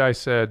say I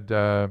said,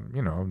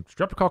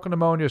 streptococcal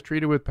pneumonia is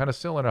treated with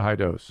penicillin at a high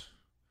dose.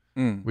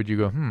 Would you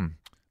go,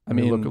 Let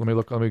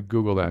me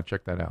Google that,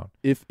 check that out.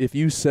 If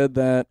you said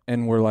that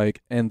and were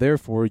like, and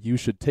therefore you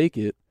should take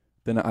it,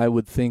 then I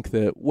would think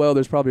that, well,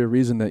 there's probably a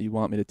reason that you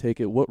want me to take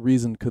it. What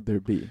reason could there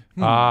be?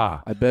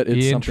 I bet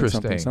it's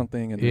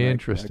something, and then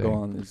I go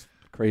on these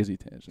crazy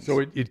tangents. So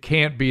it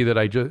can't be that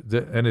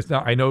and it's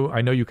not, I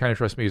know you kind of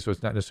trust me, so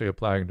it's not necessarily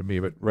applying to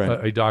me, but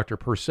a doctor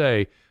per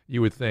se,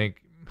 you would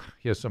think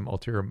he has some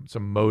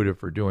motive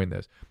for doing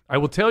this. I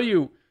will tell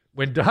you,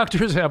 when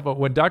doctors have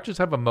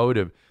a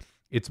motive,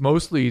 it's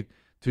mostly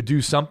to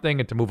do something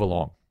and to move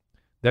along.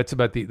 That's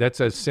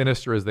as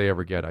sinister as they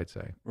ever get, I'd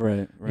say.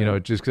 Right.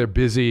 Just 'cause they're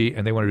busy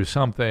and they want to do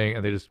something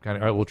and they just kind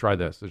of, all right, we'll try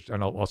this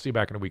and I'll see you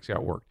back in a week, see how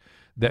it worked.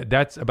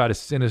 That's about as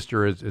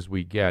sinister as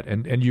we get.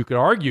 And you could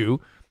argue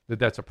that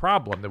that's a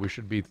problem, that we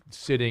should be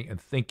sitting and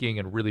thinking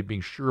and really being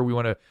sure we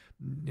want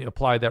to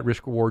apply that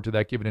risk reward to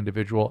that given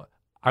individual.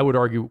 I would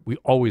argue we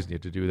always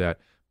need to do that,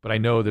 but I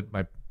know that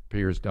my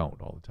peers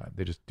don't all the time.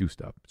 They just do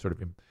stuff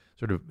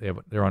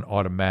they're on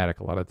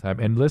automatic a lot of the time.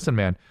 And listen,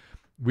 man,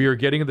 we are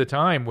getting to the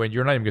time when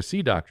you're not even going to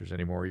see doctors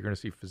anymore. You're going to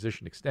see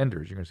physician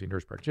extenders. You're going to see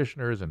nurse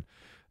practitioners and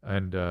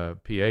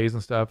PAs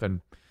and stuff, and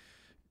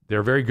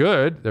they're very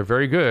good. They're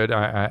very good.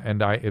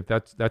 If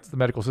that's the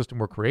medical system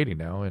we're creating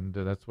now, and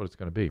that's what it's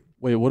going to be.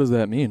 Wait, what does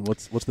that mean?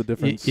 What's the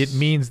difference? It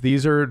means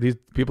these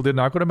people did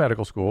not go to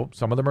medical school.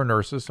 Some of them are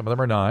nurses. Some of them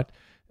are not.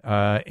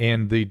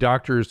 And the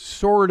doctor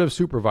sort of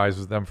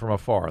supervises them from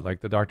afar.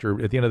 Like the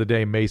doctor, at the end of the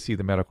day, may see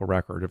the medical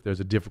record. If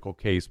there's a difficult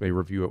case, may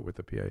review it with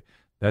the PA.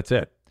 That's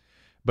it.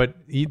 But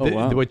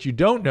what you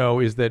don't know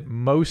is that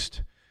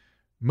most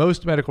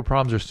medical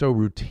problems are so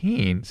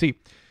routine. See,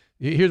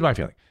 Here's my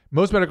feeling.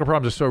 Most medical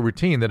problems are so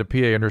routine that a PA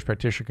or nurse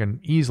practitioner can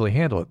easily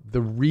handle it.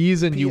 The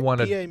reason you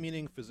want to... PA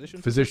meaning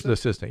physician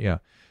assistant, yeah.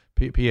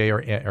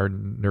 PA or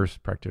nurse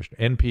practitioner,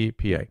 NP,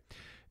 PA.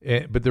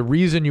 But the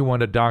reason you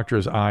want a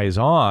doctor's eyes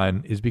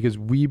on is because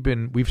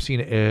we've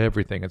seen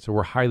everything. And so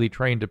we're highly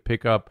trained to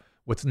pick up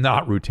what's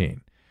not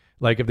routine.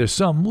 Like if there's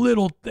some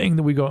little thing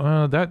that we go,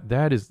 oh,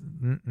 that is,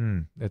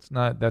 that's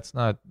not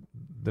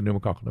the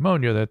pneumococcal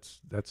pneumonia,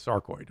 that's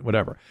sarcoid,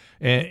 whatever.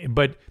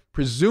 But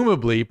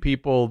presumably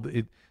people...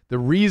 The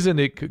reason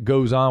it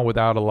goes on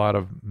without a lot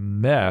of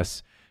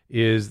mess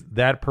is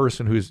that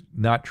person who's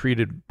not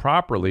treated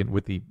properly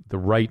with the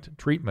right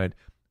treatment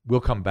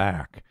will come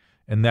back.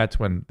 And that's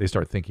when they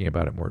start thinking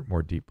about it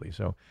more deeply.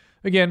 So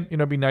again,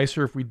 it'd be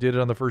nicer if we did it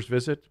on the first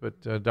visit,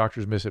 but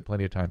doctors miss it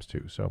plenty of times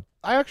too. So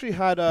I actually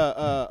had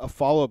a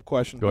follow-up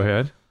question. Go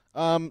ahead.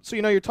 So,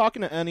 you're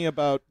talking to Annie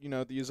about,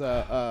 these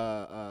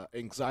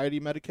anxiety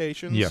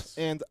medications. Yes.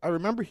 And I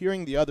remember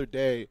hearing the other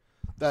day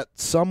that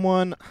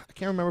someone, I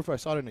can't remember if I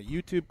saw it in a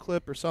YouTube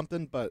clip or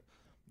something, but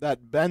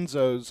that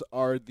benzos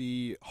are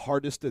the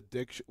hardest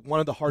addiction, one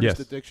of the hardest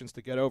addictions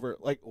to get over.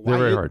 Like, they're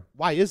very hard.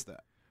 Why is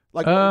that?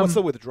 Like, what's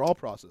the withdrawal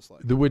process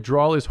like? The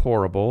withdrawal is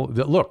horrible.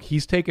 Look,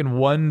 he's taken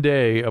one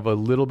day of a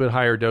little bit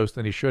higher dose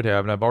than he should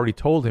have, and I've already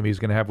told him he's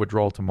going to have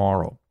withdrawal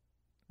tomorrow,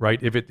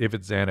 right? If it's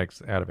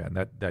Xanax,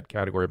 Ativan, that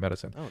category of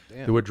medicine. Oh,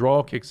 damn. The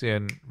withdrawal kicks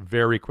in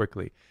very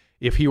quickly.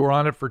 If he were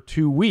on it for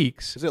 2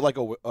 weeks... Is it like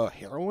a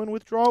heroin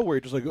withdrawal where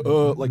you're just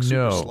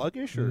super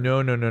sluggish? Or?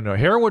 No.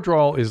 Heroin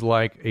withdrawal is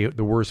like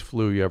the worst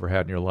flu you ever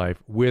had in your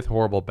life with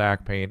horrible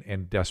back pain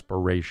and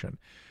desperation.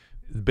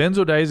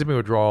 Benzodiazepine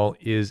withdrawal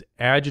is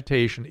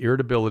agitation,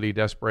 irritability,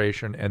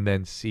 desperation, and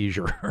then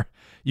seizure.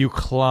 You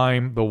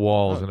climb the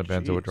walls in a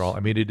benzo withdrawal. I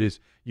mean, it is...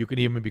 You can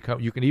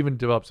even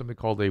develop something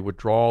called a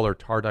withdrawal or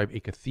tardive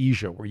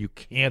akathisia, where you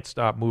can't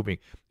stop moving.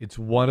 It's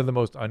one of the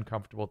most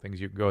uncomfortable things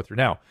you can go through.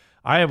 Now,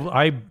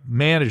 I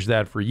managed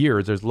that for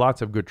years. There's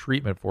lots of good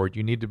treatment for it.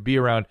 You need to be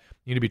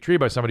treated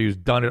by somebody who's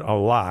done it a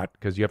lot,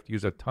 because you have to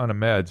use a ton of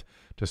meds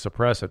to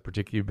suppress it,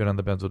 particularly if you've been on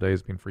the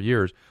benzodiazepine for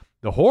years.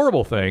 The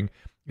horrible thing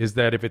is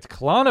that if it's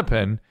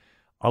Klonopin,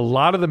 a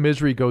lot of the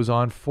misery goes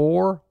on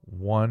for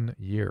 1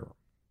 year.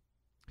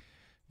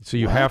 So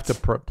you have to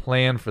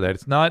plan for that.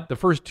 It's not, the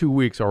first 2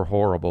 weeks are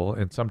horrible,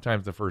 and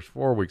sometimes the first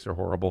 4 weeks are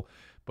horrible.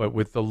 But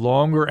with the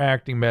longer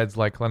acting meds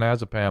like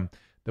clonazepam,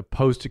 the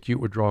post-acute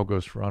withdrawal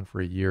goes on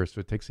for a year. So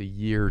it takes a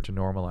year to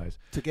normalize.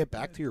 To get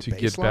back to your baseline? To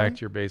get back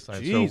to your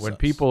baseline. Jesus. So when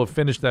people have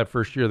finished that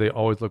first year, they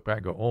always look back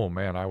and go, oh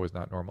man, I was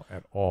not normal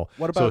at all.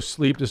 What about so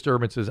sleep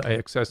disturbances,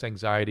 excess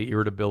anxiety,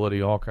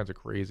 irritability, all kinds of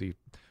crazy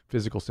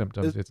physical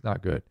symptoms. It's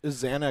not good.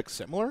 Is Xanax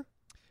similar?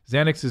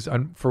 Xanax is,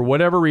 for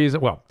whatever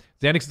reason,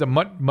 Xanax is a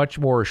much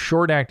more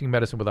short-acting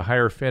medicine with a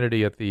higher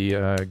affinity at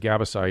the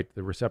GABA site,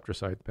 the receptor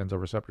site, the benzo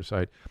receptor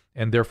site,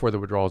 and therefore the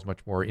withdrawal is much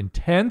more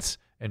intense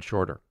and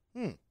shorter.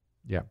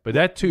 Yeah, but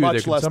that too,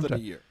 much less than a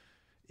year.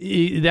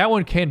 That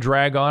one can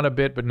drag on a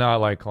bit, but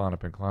not like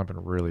Klonopin. Klonopin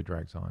really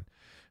drags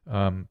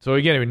on. So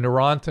again,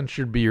 Neurontin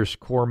should be your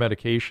core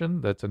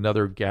medication. That's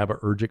another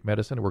GABAergic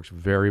medicine. It works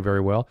very,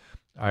 very well.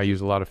 I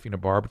use a lot of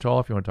phenobarbital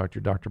if you want to talk to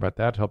your doctor about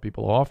that to help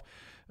people off.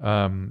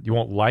 You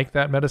won't like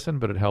that medicine,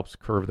 but it helps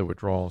curb the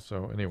withdrawal.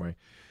 So anyway,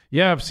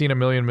 yeah, I've seen a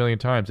million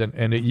times.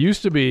 And it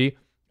used to be,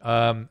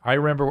 I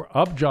remember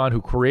Upjohn,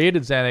 who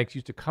created Xanax,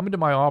 used to come into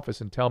my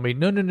office and tell me,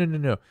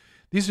 no.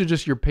 These are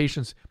just your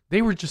patients.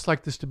 They were just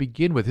like this to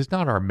begin with. It's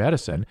not our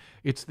medicine.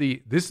 It's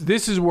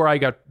this is where I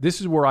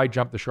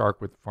jumped the shark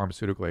with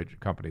pharmaceutical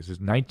agent companies. It's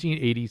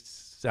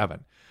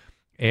 1987.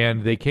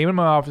 And they came in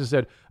my office and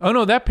said, oh,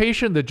 no, that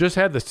patient that just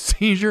had the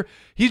seizure,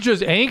 he's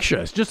just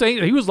anxious.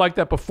 He was like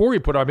that before he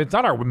put on. It's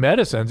not our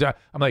medicines. I'm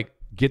like,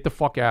 get the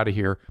fuck out of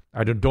here.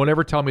 Don't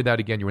ever tell me that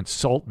again. You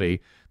insult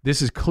me.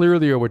 This is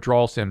clearly a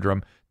withdrawal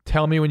syndrome.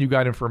 Tell me when you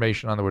got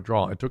information on the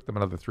withdrawal. It took them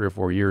another 3 or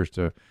 4 years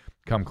to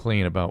come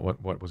clean about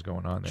what was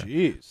going on there.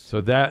 Jeez.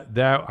 So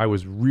that I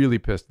was really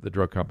pissed at the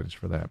drug companies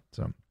for that.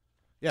 So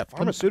yeah,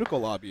 pharmaceutical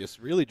lobbyists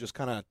really just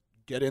kind of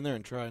get in there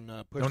and try and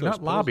push those not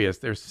pills.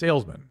 Lobbyists. They're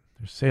salesmen.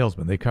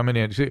 They come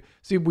in.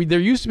 See, there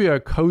used to be a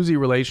cozy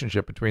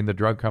relationship between the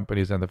drug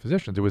companies and the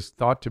physicians. It was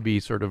thought to be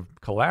sort of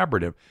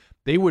collaborative.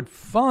 They would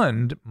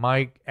fund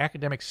my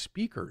academic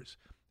speakers,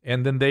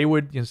 and then they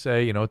would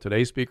say,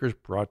 today's speakers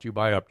brought to you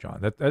by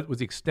Upjohn. That was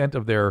the extent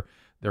of their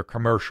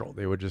commercial.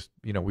 They would just,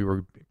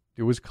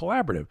 it was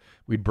collaborative.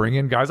 We'd bring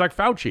in guys like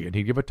Fauci, and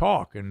he'd give a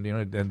talk, and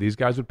and these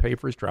guys would pay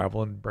for his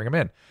travel and bring him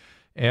in,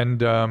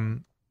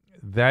 and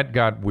that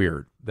got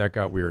weird. That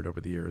got weird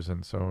over the years,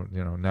 and so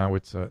now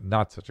it's a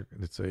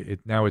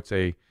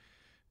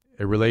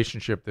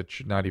relationship that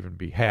should not even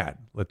be had.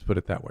 Let's put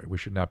it that way. We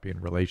should not be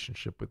in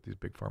relationship with these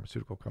big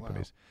pharmaceutical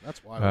companies. Wow,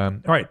 that's wild.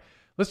 All right,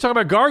 let's talk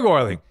about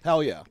gargoyling.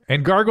 Hell yeah!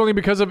 And gargoyling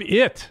because of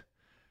it.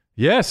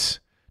 Yes,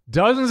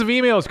 dozens of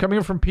emails coming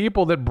in from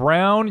people that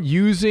Brown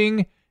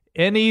using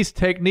Ennie's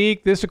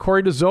technique. This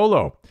according to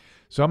Zolo.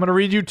 So I'm going to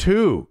read you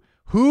 2.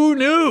 Who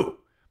knew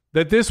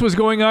that this was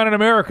going on in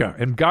America,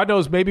 and God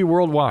knows maybe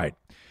worldwide.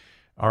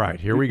 All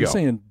right, here we go. You're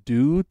saying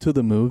due to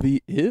the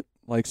movie It,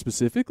 like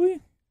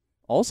specifically?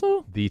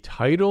 Also? The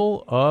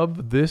title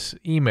of this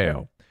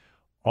email.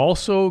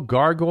 Also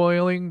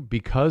gargoyling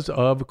because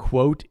of,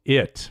 quote,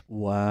 it.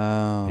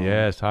 Wow.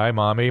 Yes. Hi,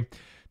 Mommy.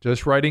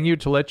 Just writing you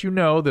to let you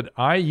know that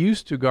I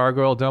used to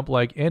gargoyle dump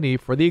like any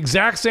for the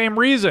exact same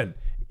reason.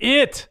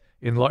 It,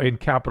 in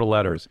capital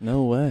letters.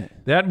 No way.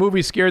 That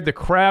movie scared the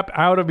crap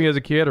out of me as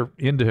a kid, or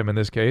into him in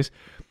this case,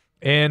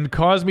 and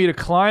caused me to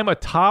climb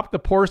atop the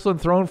porcelain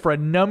throne for a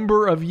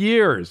number of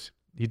years.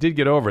 He did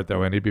get over it,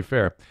 though, and to be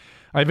fair.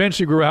 I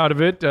eventually grew out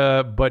of it,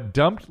 but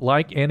dumped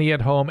like any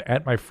at home,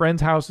 at my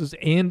friends' houses,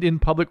 and in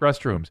public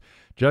restrooms.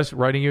 Just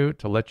writing you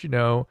to let you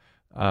know,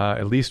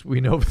 at least we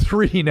know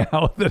 3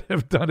 now that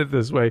have done it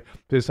this way.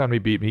 This time he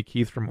beat me,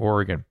 Keith from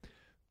Oregon.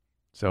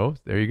 So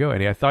there you go,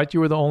 Eddie. I thought you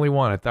were the only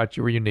one. I thought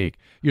you were unique.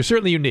 You're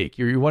certainly unique.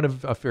 You're one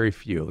of a very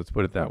few. Let's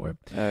put it that way.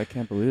 I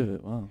can't believe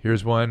it. Wow.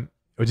 Here's one.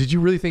 Oh, did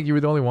you really think you were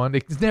the only one?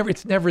 It's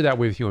never that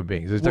way with human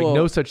beings. There's like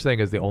no such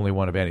thing as the only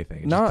one of anything.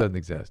 It just doesn't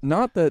exist.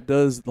 Not that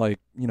does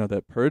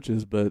that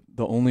purchase, but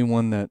the only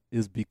one that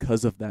is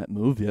because of that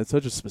movie. That's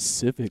such a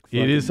specific.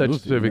 It is such movie, a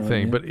specific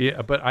thing, I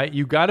mean? but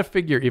you got to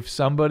figure if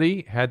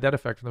somebody had that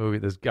effect on the movie,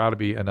 there's got to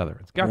be another.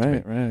 It's got to be.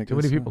 Right. Too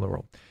many people in the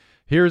world.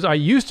 Here's I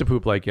used to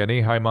poop like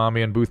any. Hi,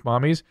 Mommy and Booth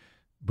Mommies.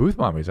 Booth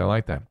Mommies, I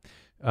like that.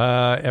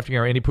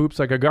 After any poops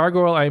like a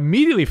gargoyle, I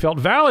immediately felt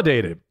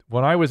validated.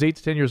 When I was 8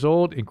 to 10 years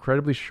old, I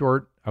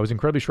was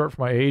incredibly short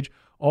for my age.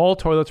 All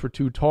toilets were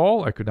too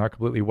tall. I could not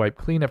completely wipe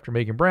clean after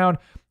making brown.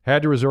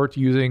 Had to resort to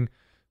using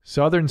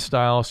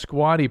Southern-style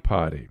squatty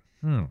potty.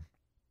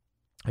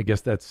 I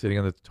guess that's sitting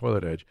on the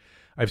toilet edge.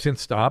 I've since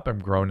stopped. I'm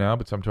grown now,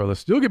 but some toilets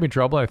still give me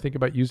trouble. I think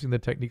about using the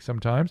technique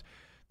sometimes.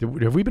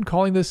 Have we been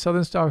calling this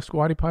Southern-style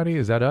squatty potty?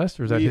 Is that us,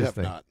 or is that his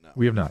thing? Not, no.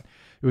 We have not.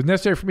 It was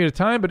necessary for me at a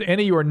time, but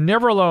Annie, you are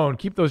never alone.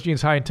 Keep those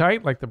jeans high and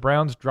tight, like the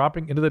Browns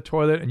dropping into the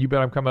toilet, and you bet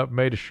I'm coming up in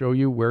May to show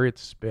you where it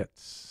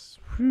spits.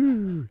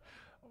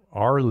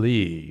 R.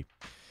 Lee.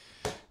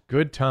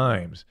 Good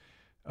times.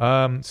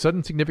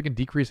 Sudden significant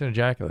decrease in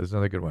ejaculate is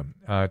another good one.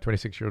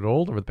 26 years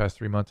old. Over the past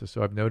 3 months or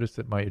so, I've noticed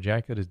that my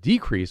ejaculate has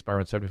decreased by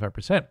around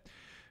 75%.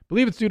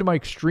 Believe it's due to my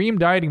extreme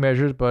dieting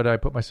measures, but I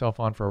put myself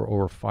on for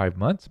over 5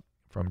 months.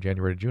 From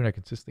January to June, I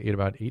consistently ate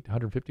about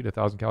 850 to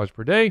 1,000 calories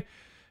per day.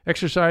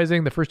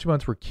 Exercising, the first 2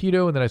 months were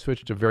keto, and then I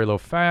switched to very low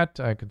fat,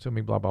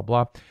 consuming blah, blah,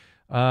 blah.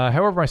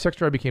 However, my sex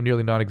drive became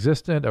nearly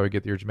non-existent. I would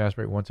get the urge to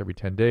masturbate once every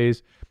 10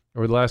 days.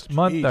 Over the last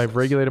month, I've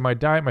regulated my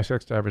diet. My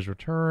sex drive has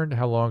returned.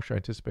 How long should I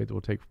anticipate it will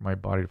take for my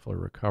body to fully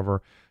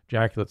recover?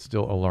 Ejaculate's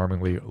still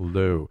alarmingly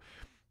low.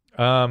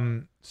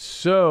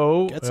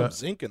 So get some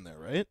zinc in there,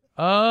 right?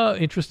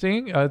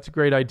 Interesting. It's a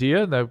great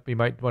idea. That we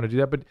might want to do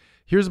that. But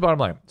here's the bottom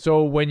line.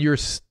 So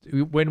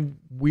when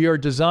we are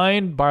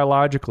designed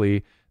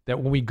biologically that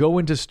when we go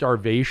into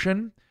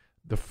starvation,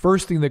 the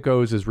first thing that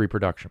goes is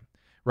reproduction,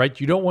 right?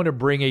 You don't want to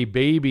bring a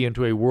baby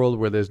into a world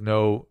where there's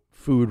no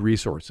food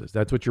resources.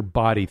 That's what your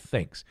body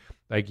thinks.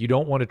 Like you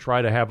don't want to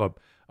try to have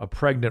a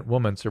pregnant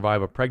woman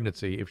survive a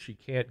pregnancy if she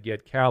can't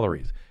get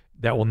calories.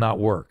 That will not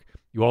work.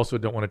 You also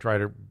don't want to try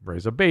to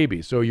raise a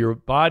baby. So your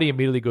body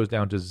immediately goes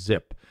down to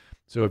zip.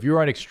 So if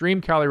you're on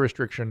extreme calorie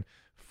restriction,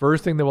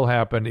 first thing that will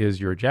happen is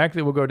your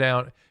ejaculate will go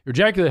down. Your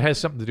ejaculate has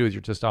something to do with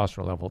your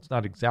testosterone level. It's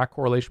not exact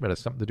correlation, but it has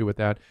something to do with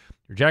that.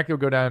 Your ejaculate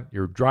will go down.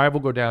 Your drive will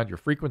go down. Your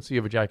frequency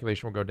of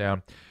ejaculation will go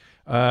down.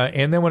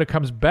 And then when it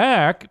comes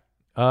back,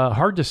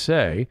 hard to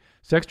say.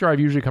 Sex drive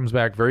usually comes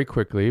back very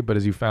quickly, but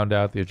as you found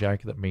out, the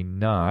ejaculate may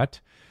not.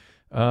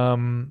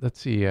 Let's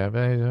see. It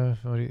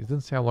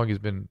doesn't say how long he's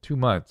been. 2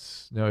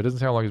 months. No, it doesn't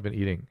say how long he's been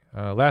eating.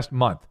 Last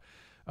month.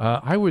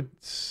 I would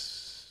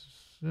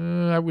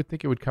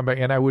think it would come back,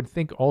 and I would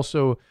think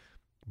also,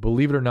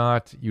 believe it or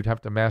not, you'd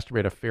have to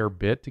masturbate a fair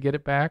bit to get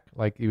it back.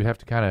 Like you would have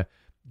to kind of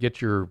get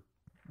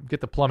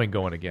the plumbing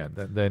going again,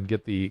 then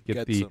get the.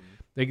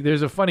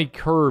 There's a funny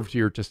curve to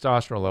your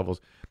testosterone levels.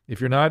 If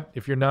you're not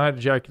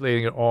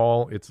ejaculating at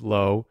all, it's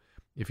low.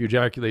 If you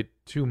ejaculate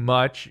too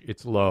much,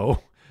 it's low.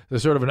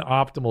 There's sort of an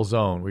optimal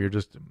zone where you're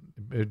just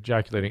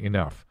ejaculating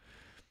enough.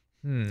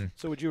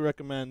 So would you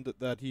recommend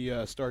that he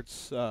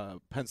starts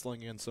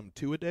penciling in some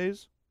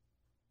 2-a-days?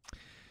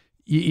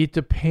 It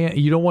depends.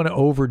 You don't want to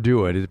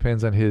overdo it. It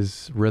depends on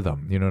his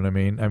rhythm. You know what I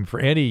mean? For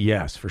Annie,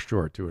 yes, for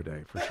sure, 2 a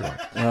day, for sure.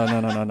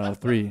 No.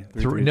 Three.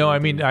 No, I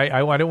mean, I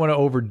don't want to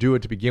overdo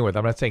it to begin with.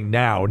 I'm not saying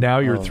now. Now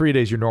you're 3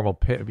 days, your normal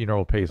pace.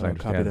 I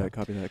understand.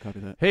 Copy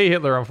that. Hey,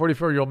 Hitler, I'm a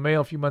 44-year-old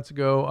male. A few months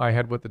ago, I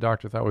had what the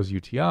doctor thought was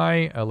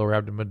UTI, lower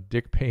abdomen,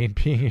 dick pain,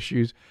 peeing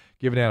issues.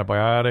 Given an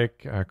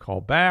antibiotic,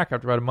 called back.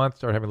 After about a month,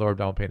 started having lower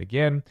abdominal pain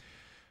again.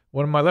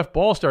 When my left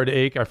ball started to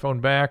ache, I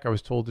phoned back. I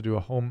was told to do a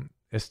home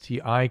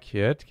STI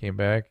kit. Came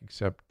back,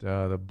 except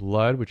the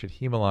blood, which had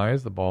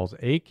hemolyzed. The ball's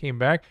ache came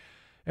back.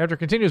 After a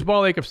continuous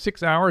ball ache of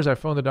 6 hours, I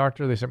phoned the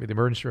doctor. They sent me to the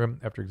emergency room.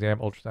 After exam,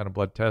 ultrasound, and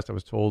blood test, I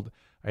was told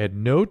I had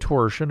no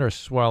torsion or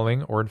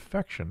swelling or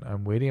infection.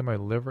 I'm waiting on my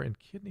liver and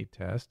kidney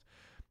test.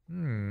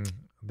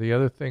 The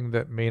other thing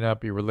that may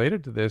not be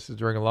related to this is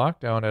during a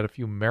lockdown, I had a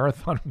few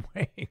marathon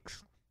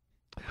wakes.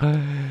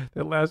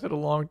 That lasted a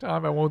long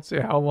time. I won't say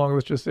how long.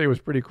 Let's just say it was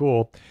pretty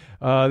cool.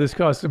 This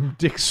caused some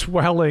dick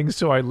swelling,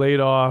 so I laid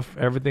off.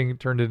 Everything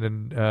turned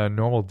into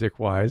normal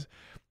dick-wise.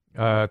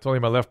 It's only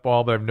my left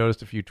ball, but I've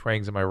noticed a few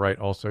twangs in my right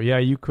also. Yeah,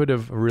 you could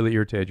have really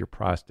irritated your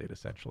prostate,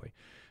 essentially,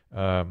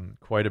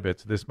 quite a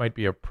bit. So this might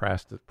be a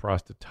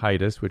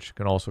prostatitis, which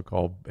can also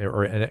call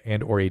or an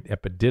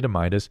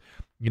epididymitis.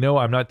 You know,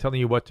 I'm not telling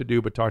you what to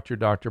do, but talk to your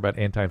doctor about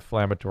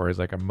anti-inflammatories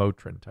like a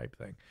Motrin type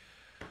thing.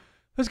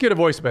 Let's get a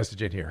voice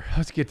message in here.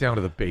 Let's get down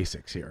to the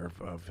basics here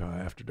of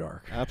After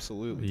Dark.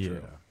 Absolutely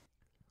true.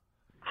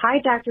 Hi,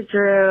 Dr.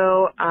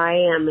 Drew. I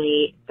am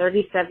a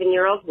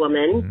 37-year-old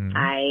woman.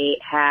 I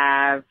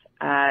have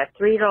a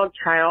 3-year-old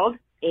child,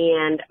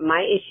 and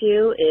my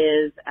issue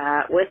is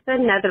with the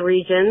nether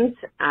regions.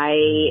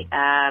 I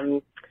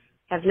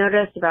have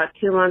noticed about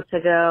 2 months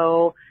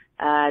ago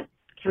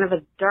kind of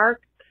a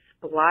dark,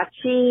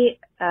 splotchy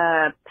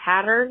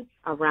pattern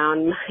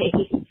around my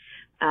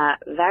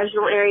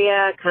vaginal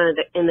area, kind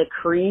of in the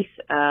crease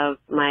of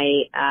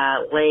my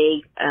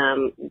leg,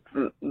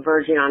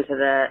 verging onto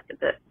the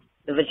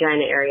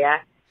vagina area,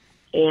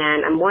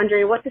 and I'm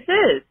wondering what this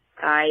is.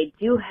 I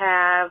do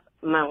have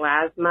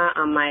melasma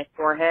on my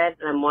forehead,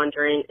 and I'm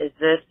wondering, is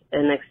this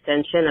an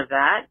extension of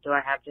that? Do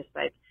I have just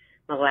like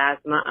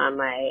melasma on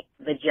my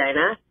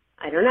vagina?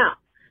 I don't know.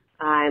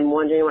 I'm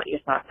wondering what your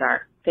thoughts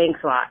are. Thanks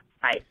a lot.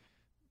 Bye.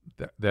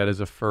 That is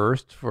a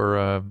first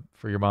for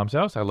your mom's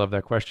house. I love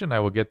that question. I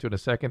will get to it in a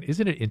second.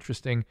 Isn't it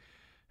interesting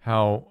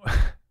how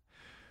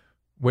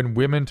when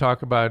women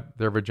talk about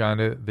their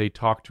vagina, they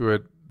talk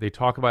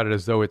about it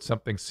as though it's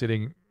something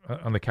sitting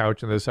on the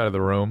couch on the other side of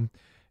the room.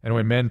 And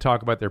when men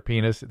talk about their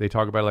penis, they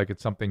talk about it like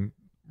it's something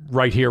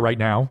right here, right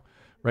now,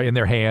 right in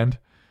their hand.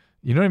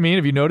 You know what I mean?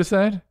 Have you noticed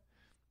that?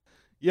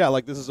 Yeah,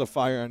 like this is a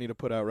fire I need to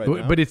put out right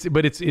now. But it's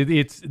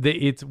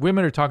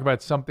women are talking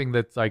about something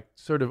that's like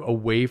sort of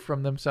away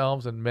from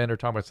themselves, and men are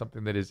talking about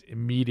something that is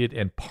immediate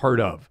and part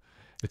of.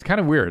 It's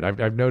kind of weird.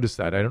 I've noticed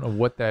that. I don't know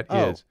what that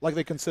is. Like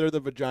they consider the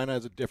vagina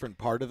as a different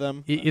part of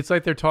them? It's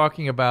like they're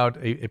talking about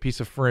a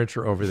piece of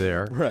furniture over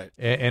there. Right.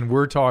 And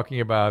we're talking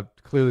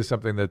about clearly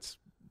something that's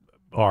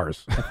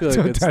ours. I feel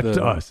like it's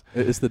to us.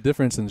 It's the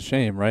difference in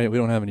shame, right? We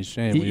don't have any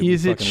shame.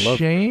 Is it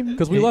shame?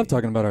 Because we love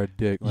talking about our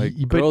dick. Like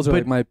girls are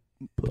like my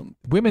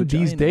women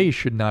vagina. These days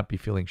should not be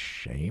feeling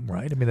shame,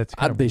 right? I mean, that's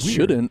kind of they weird.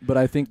 shouldn't, but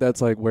I think that's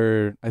like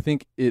where I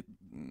think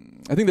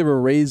they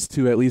were raised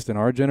to, at least in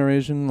our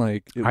generation,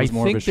 like it was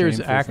more of a shameful there's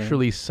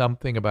actually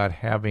something about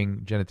having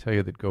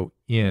genitalia that go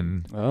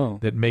in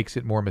that makes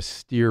it more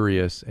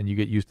mysterious, and you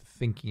get used to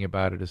thinking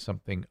about it as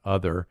something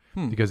other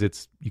because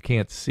you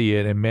can't see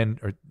it, and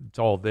it's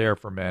all there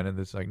for men, and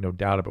there's like no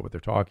doubt about what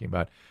they're talking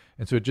about,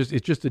 and so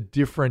it's just a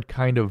different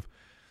kind of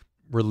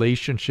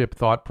relationship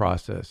thought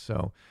process.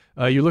 So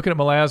you're looking at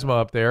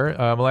melasma up there.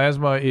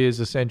 Melasma is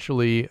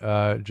essentially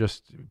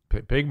just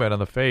pigment on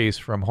the face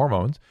from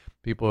hormones.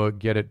 People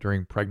get it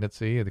during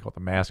pregnancy. They call it the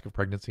mask of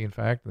pregnancy, in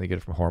fact. And they get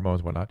it from hormones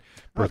and whatnot.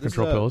 Birth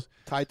control pills.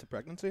 Tied to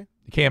pregnancy?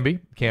 It can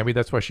be.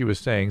 That's why she was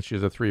saying she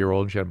was a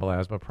 3-year-old and she had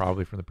melasma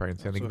probably from the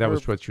pregnancy. I think that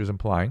was what she was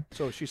implying.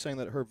 So she's saying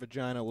that her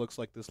vagina looks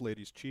like this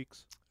lady's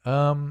cheeks?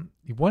 Why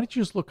don't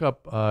you just look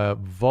up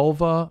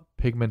vulva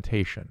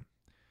pigmentation?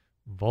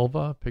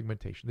 Vulva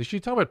pigmentation.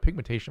 She's talking about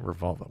pigmentation for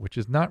vulva, which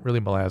is not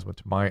really melasma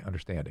to my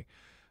understanding.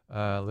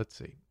 Let's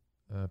see.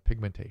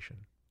 Pigmentation.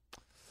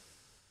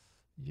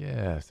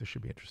 Yes, this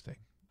should be interesting.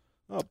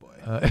 Oh, boy.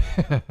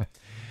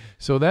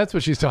 So that's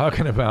what she's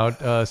talking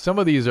about. Some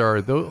of these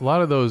a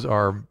lot of those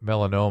are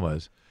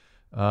melanomas.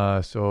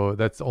 So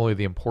that's only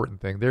the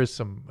important thing. There's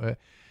some,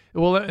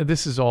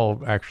 this is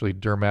all actually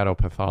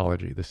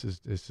dermatopathology. This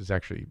is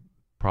actually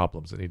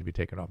problems that need to be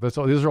taken off. That's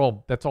all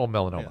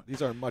melanoma. Yeah,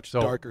 these are much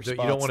darker spots.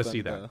 You don't want to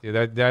see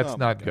that. That's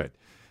not good.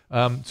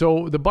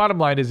 So the bottom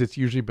line is it's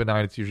usually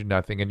benign, it's usually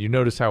nothing. And you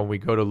notice how when we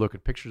go to look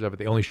at pictures of it,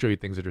 they only show you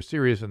things that are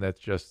serious, and that's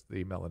just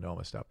the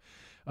melanoma stuff.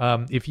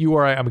 If you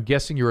are, I'm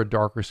guessing you're a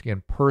darker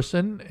skinned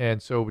person,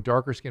 and so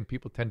darker skinned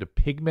people tend to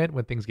pigment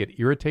when things get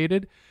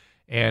irritated.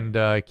 And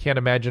I can't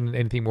imagine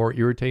anything more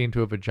irritating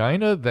to a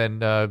vagina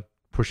than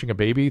pushing a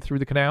baby through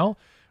the canal,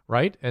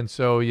 right? And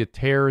so it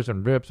tears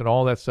and rips and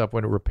all that stuff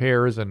when it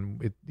repairs,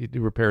 and it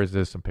repairs,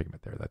 there's some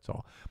pigment there, that's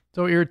all.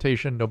 So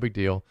irritation, no big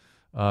deal.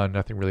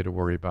 Nothing really to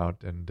worry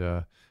about. And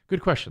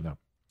good question, though.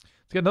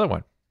 Let's get another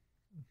one.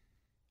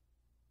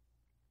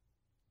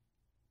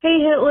 Hey,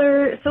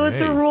 Hitler. So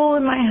it's a rule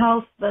in my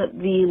house that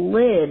the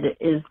lid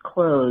is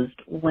closed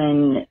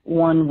when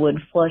one would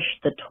flush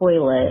the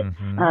toilet.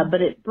 Mm-hmm.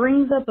 But it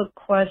brings up a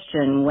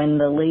question when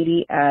the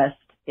lady asked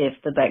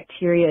if the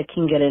bacteria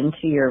can get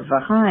into your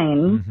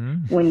vagina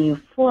when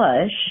you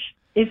flush.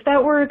 If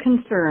that were a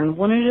concern,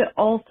 wouldn't it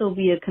also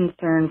be a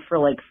concern for,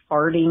 like,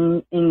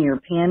 farting in your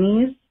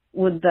panties?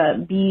 Would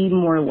that be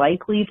more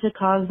likely to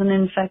cause an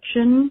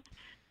infection?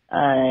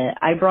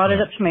 I brought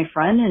it up to my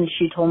friend, and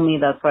she told me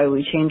that's why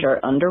we change our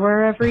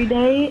underwear every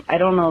day. I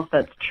don't know if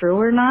that's true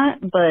or not,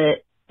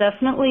 but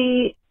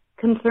definitely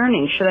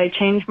concerning. Should I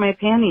change my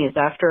panties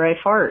after I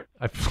fart?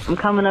 I'm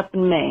coming up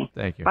in May.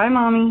 Thank you. Bye,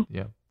 Mommy.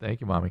 Yeah. Thank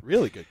you, Mommy.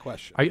 Really good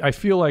question. I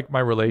feel like my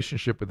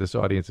relationship with this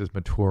audience is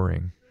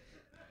maturing.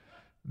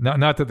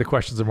 Not that the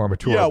questions are more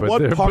mature. Yeah, but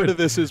what part of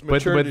this is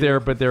maturity?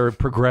 But they're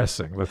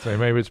progressing. Let's say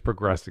maybe it's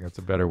progressing. That's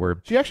a better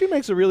word. She actually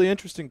makes a really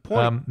interesting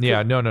point. No.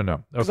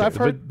 Okay. I've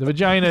heard the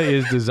vagina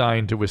is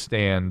designed to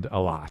withstand a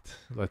lot.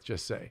 Let's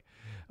just say,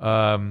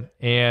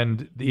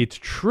 and it's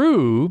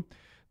true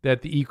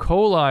that the E.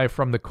 coli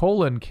from the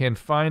colon can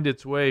find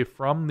its way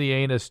from the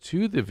anus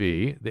to the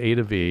V, the A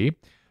to V,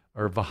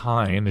 or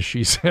vagina, as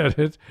she said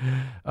it.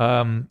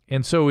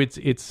 And so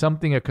it's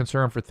something a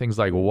concern for things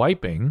like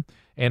wiping.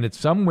 And in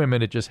some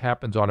women, it just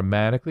happens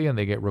automatically, and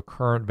they get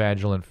recurrent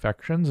vaginal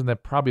infections, and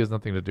that probably has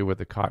nothing to do with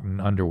the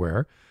cotton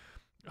underwear.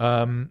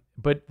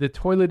 But the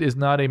toilet is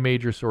not a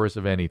major source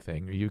of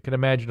anything. You can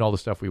imagine all the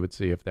stuff we would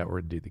see if that were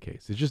indeed the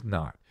case. It's just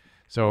not.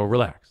 So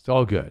relax. It's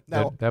all good.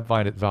 Now, that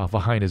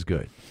vagina is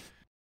good.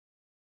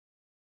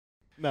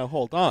 Now,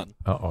 hold on.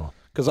 Uh-oh.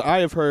 Because I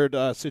have heard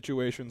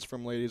situations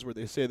from ladies where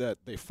they say that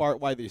they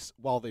fart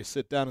while they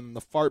sit down, and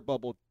the fart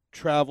bubble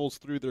travels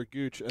through their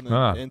gooch and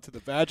then into the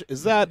vag.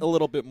 Is that a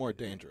little bit more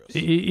dangerous?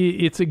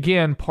 It's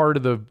again part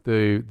of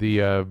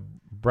the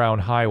brown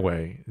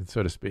highway,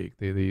 so to speak,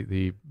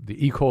 the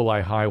E.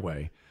 coli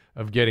highway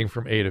of getting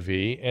from A to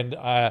V. And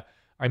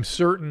I'm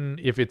certain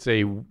if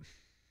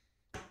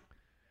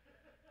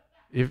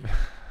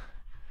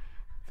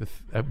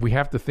we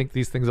have to think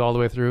these things all the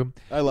way through.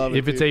 I love it.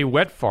 If it's a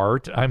wet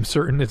fart, I'm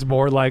certain it's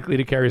more likely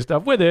to carry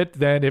stuff with it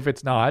than if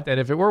it's not. And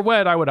if it were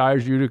wet, I would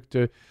urge you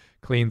to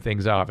clean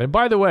things off. And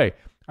by the way,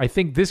 I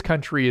think this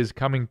country is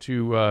coming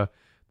to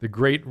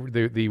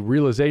the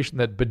realization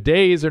that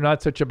bidets are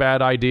not such a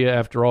bad idea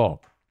after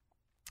all.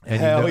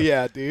 And Hell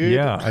yeah, dude.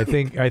 Yeah, I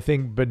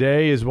think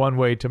bidet is one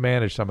way to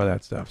manage some of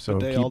that stuff. So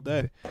bidet all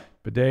day.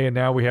 Bidet, and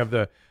now we have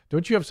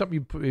don't you have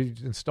something you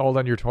installed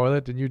on your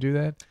toilet? Didn't you do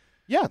that?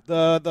 Yeah,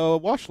 the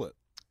washlet.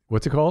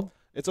 What's it called?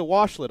 It's a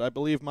washlet. I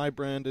believe my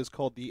brand is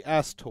called the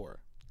Astor.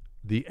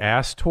 The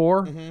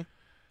Astor?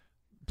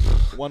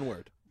 Mm-hmm. One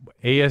word.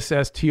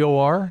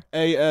 ASSTOR?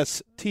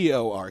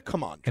 ASTOR.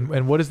 Come on.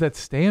 And what does that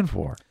stand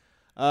for?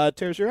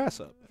 Tears your ass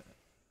up.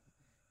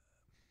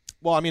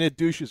 Well, I mean, it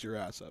douches your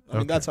ass up. I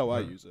mean, that's how I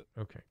use it.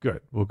 Okay,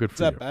 good. Well, good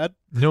for you. Is that bad?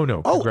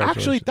 No. Oh,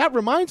 actually, that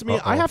reminds me.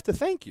 I have to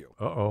thank you.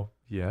 Uh-oh.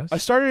 Yes. I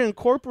started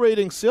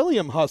incorporating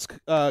psyllium husk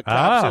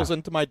capsules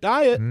into my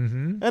diet,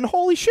 and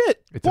holy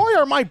shit,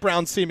 are my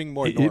browns seeming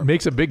more normal. It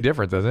makes a big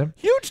difference, doesn't it?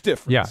 Huge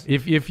difference. Yeah.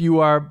 If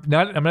you are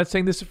not, I'm not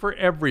saying this is for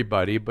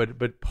everybody,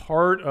 but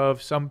part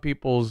of some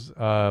people's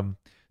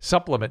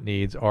supplement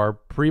needs are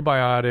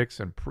prebiotics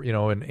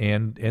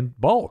and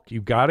bulk.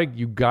 You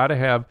gotta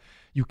have.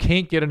 You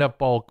can't get enough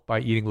bulk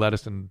by eating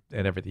lettuce and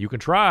everything. You can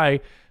try,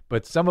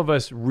 but some of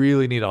us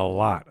really need a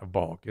lot of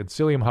bulk. And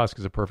psyllium husk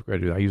is a perfect way to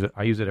do that.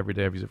 I use it every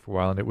day. I've used it for a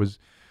while, and it was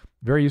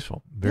very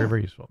useful.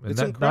 Very useful.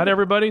 And not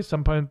everybody.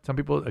 Some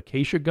people,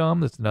 acacia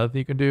gum, that's another thing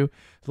you can do.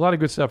 There's a lot of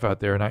good stuff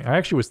out there. And I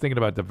actually was thinking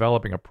about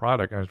developing a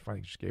product. I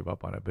finally just gave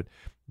up on it. But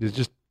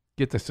just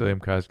get the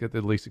psyllium husk, get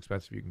the least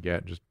expensive you can get,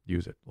 and just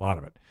use it. A lot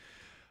of it.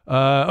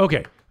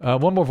 Okay.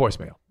 One more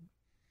voicemail.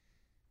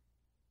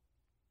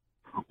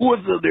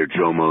 What's up there,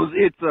 Chomos?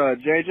 It's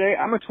JJ.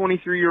 I'm a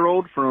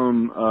 23-year-old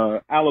from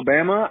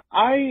Alabama.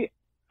 I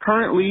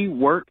currently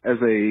work as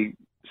a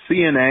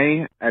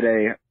CNA at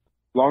a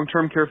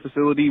long-term care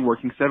facility,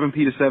 working 7P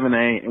to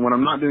 7A, and when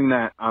I'm not doing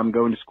that, I'm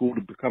going to school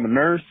to become a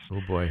nurse.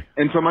 Oh, boy.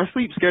 And so my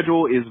sleep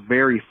schedule is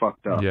very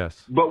fucked up.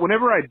 Yes. But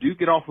whenever I do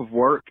get off of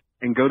work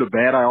and go to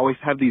bed, I always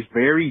have these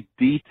very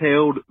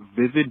detailed,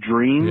 vivid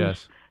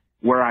dreams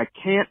where I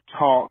can't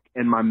talk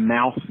and my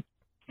mouth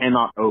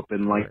cannot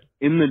open. Like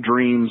in the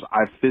dreams,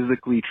 I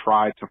physically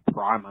try to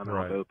pry my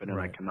mouth open and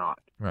I cannot.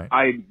 Right.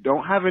 I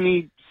don't have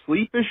any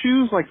sleep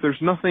issues. Like there's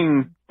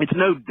nothing, it's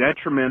no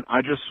detriment.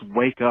 I just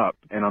wake up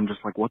and I'm just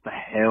like, what the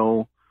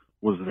hell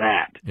was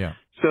that? Yeah.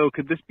 So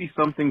could this be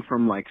something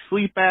from like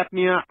sleep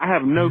apnea? I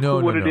have no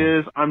clue what it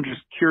is. I'm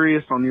just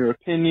curious on your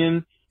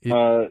opinion.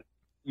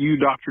 You,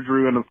 Dr.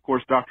 Drew, and of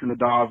course Dr.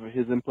 Nadav,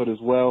 his input as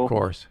well. Of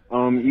course.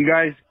 You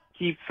guys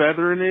keep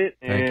feathering it,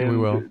 and we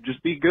will.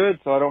 Just be good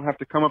so I don't have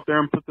to come up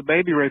there and put the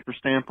baby raper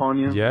stamp on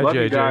you. Yeah, Love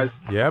JJ. you guys.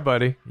 Yeah,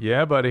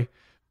 buddy.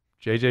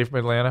 JJ from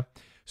Atlanta.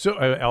 So,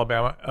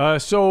 Alabama.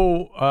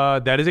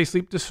 So that is a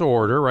sleep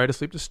disorder, right? A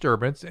sleep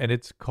disturbance, and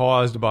it's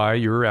caused by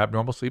your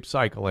abnormal sleep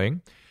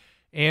cycling.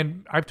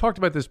 And I've talked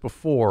about this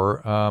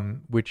before,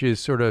 which is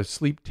sort of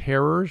sleep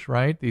terrors,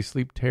 right? These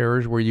sleep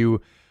terrors where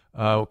you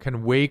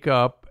can wake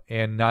up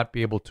and not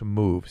be able to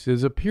move. So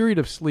there's a period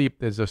of sleep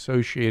that's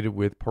associated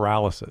with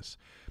paralysis.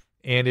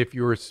 And if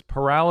your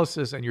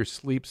paralysis and your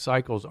sleep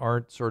cycles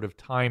aren't sort of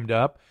timed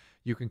up,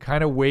 you can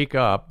kind of wake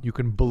up. You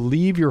can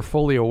believe you're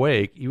fully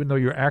awake, even though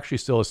you're actually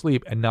still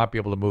asleep, and not be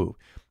able to move.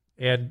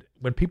 And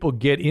when people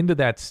get into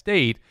that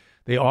state,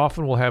 they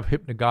often will have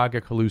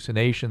hypnagogic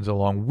hallucinations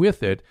along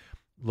with it,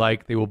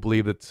 like they will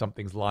believe that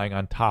something's lying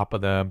on top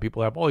of them.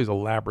 People have all these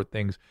elaborate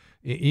things.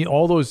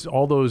 All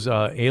those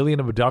alien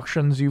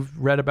abductions you've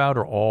read about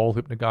are all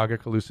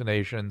hypnagogic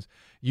hallucinations.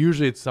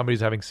 Usually it's somebody's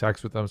having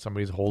sex with them,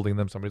 somebody's holding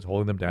them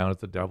down.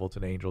 It's the devil, it's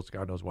an angel, it's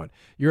God knows what.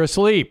 You're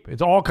asleep.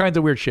 It's all kinds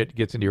of weird shit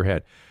gets into your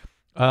head.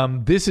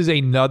 This is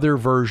another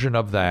version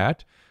of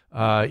that.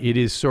 It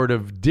is sort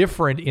of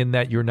different in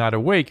that you're not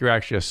awake. You're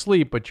actually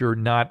asleep, but you're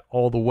not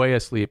all the way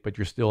asleep, but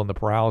you're still in the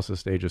paralysis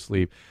stage of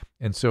sleep.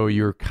 And so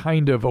you're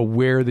kind of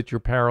aware that you're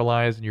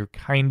paralyzed, and you're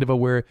kind of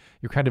aware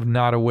you're kind of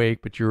not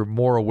awake, but you're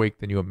more awake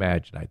than you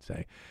imagine, I'd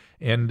say.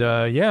 And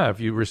if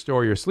you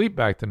restore your sleep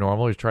back to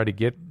normal, you try to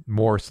get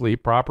more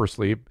sleep, proper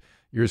sleep,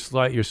 your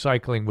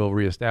cycling will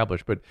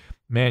reestablish. But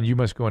man, you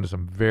must go into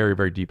some very,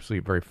 very deep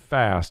sleep very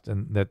fast,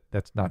 and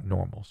that's not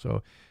normal.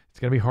 So it's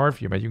going to be hard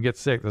for you, man. You can get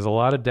sick. There's a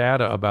lot of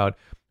data about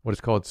what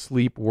is called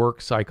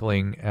sleep-work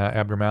cycling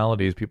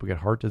abnormalities. People get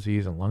heart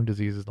disease and lung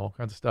diseases and all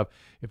kinds of stuff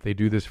if they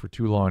do this for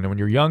too long. And when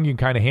you're young, you can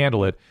kind of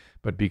handle it,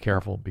 but be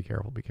careful, be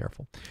careful, be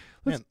careful.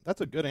 Man,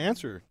 that's a good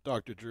answer,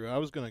 Dr. Drew. I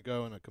was going to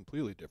go in a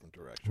completely different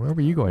direction. Where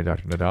were you going,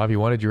 Dr. Nadav? You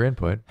wanted your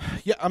input.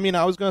 Yeah, I mean,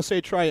 I was going to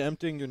say try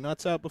emptying your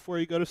nuts out before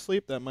you go to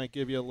sleep. That might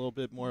give you a little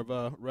bit more of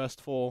a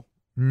restful...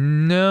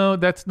 No,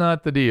 that's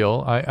not the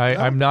deal.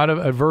 I'm not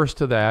averse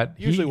to that.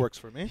 Usually works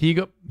for me.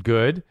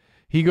 Good.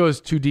 He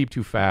goes too deep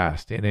too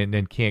fast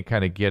and can't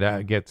kind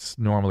of gets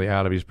normally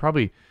out of it. He's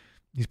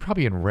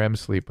probably in REM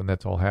sleep when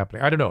that's all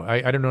happening. I don't know.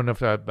 I don't know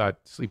enough about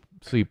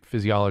sleep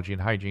physiology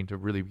and hygiene to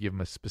really give him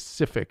a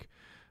specific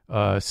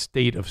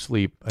state of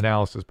sleep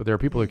analysis, but there are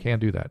people that can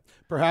do that.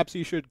 Perhaps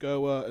you should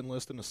go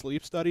enlist in a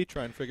sleep study,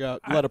 try and figure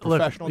out, let a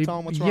professional tell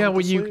him what's wrong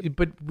with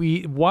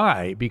sleep.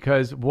 Why?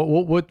 Because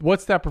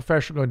what's that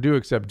professional going to do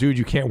except, dude,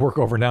 you can't work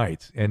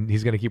overnight, and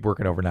he's going to keep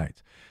working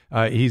overnight.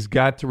 He's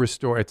got to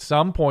restore, at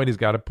some point, he's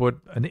got to put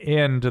an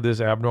end to this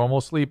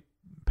abnormal sleep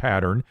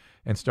pattern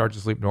and start to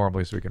sleep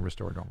normally so he can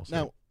restore normal sleep.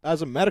 Now,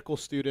 as a medical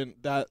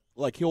student, that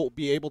he'll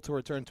be able to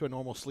return to a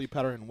normal sleep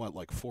pattern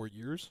in 4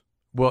 years?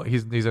 Well,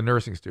 he's a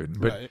nursing student,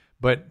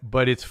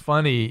 but it's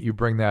funny you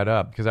bring that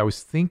up because I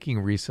was thinking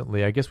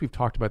recently. I guess we've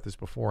talked about this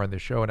before on the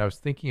show, and I was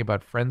thinking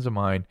about friends of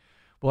mine.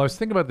 Well, I was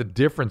thinking about the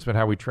difference between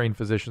how we train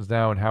physicians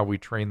now and how we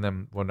train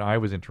them when I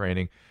was in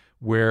training,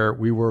 where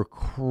we were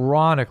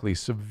chronically,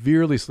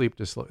 severely sleep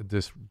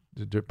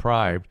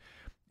deprived,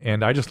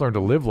 and I just learned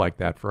to live like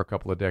that for a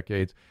couple of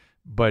decades.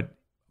 But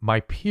my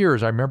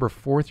peers, I remember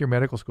fourth year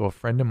medical school, a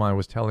friend of mine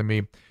was telling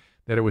me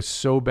that it was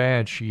so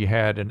bad she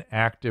had an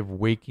active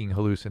waking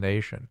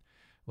hallucination.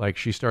 Like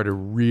she started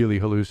really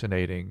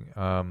hallucinating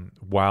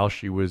while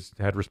she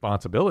had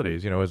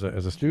responsibilities, as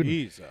a student.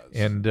 Jesus.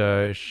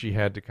 And she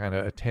had to kind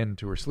of attend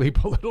to her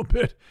sleep a little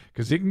bit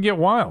because it can get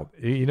wild.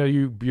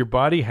 Your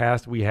body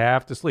we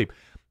have to sleep.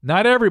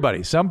 Not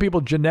everybody. Some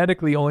people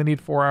genetically only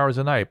need 4 hours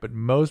a night, but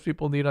most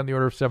people need on the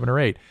order of 7 or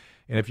 8.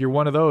 And if you're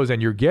one of those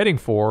and you're getting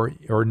 4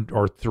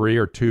 or 3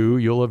 or 2,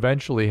 you'll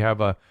eventually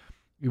have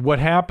what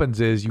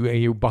happens is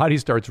your body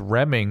starts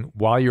REMing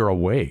while you're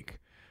awake,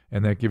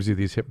 and that gives you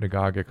these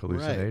hypnagogic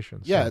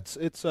hallucinations. Right. Yeah,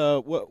 it's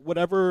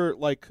whatever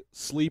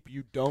sleep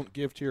you don't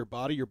give to your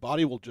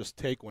body will just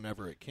take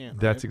whenever it can.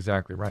 That's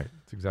exactly right.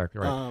 That's exactly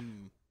right.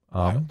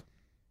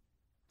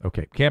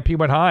 Okay. Camp P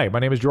went high. My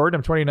name is Jordan.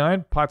 I'm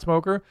 29, pot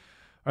smoker.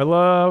 I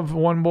love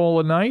one bowl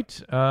a night.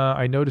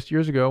 I noticed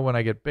years ago when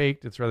I get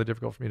baked, it's rather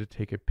difficult for me to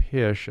take a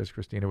pish, as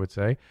Christina would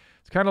say.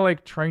 It's kind of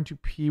like trying to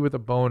pee with a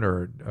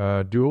boner.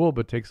 Doable,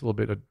 but takes a little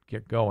bit to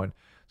get going.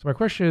 So my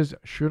question is,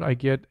 should I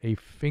get a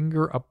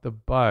finger up the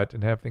butt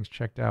and have things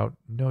checked out?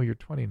 No, you're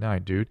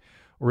 29, dude.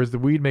 Or is the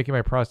weed making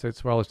my prostate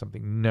swell or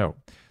something? No.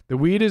 The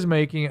weed is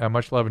making,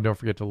 much love, and don't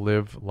forget to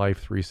live life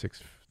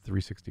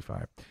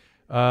 365.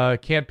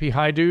 Can't pee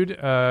high, dude.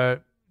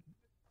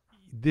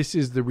 This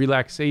is the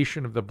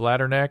relaxation of the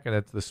bladder neck, and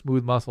that's the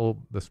smooth muscle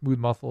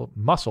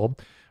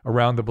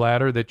around the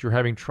bladder that you're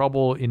having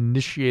trouble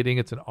initiating.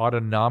 It's an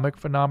autonomic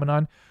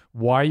phenomenon.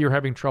 Why you're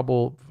having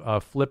trouble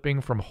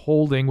flipping from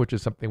holding, which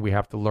is something we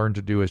have to learn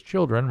to do as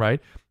children, right?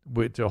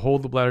 To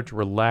hold the bladder, to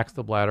relax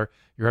the bladder.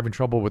 You're having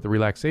trouble with the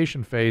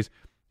relaxation phase.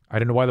 I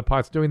don't know why the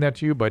pot's doing that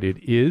to you, but it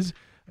is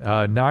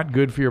not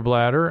good for your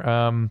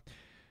bladder.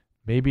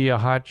 Maybe a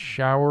hot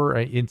shower.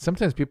 And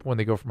sometimes people, when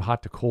they go from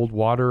hot to cold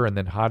water and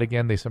then hot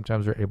again, they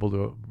sometimes are able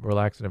to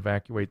relax and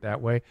evacuate that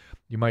way.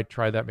 You might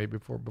try that maybe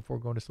before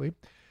going to sleep.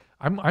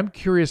 I'm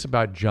curious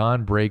about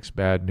John Breaks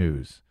Bad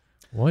News.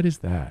 What is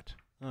that?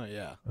 Oh,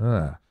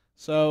 yeah.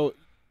 So,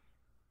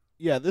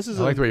 yeah, this is...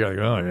 I like the way you're like,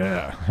 oh,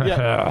 yeah.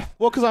 Yeah.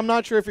 Well, because I'm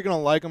not sure if you're going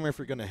to like them or if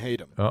you're going to hate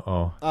them.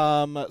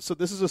 Uh-oh. So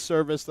this is a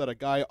service that a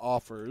guy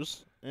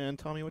offers, and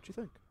tell me what you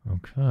think.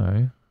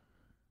 Okay. Is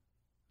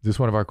this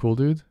one of our cool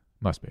dudes?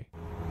 Must be.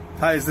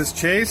 Hi, is this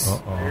Chase?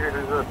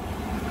 Uh-oh.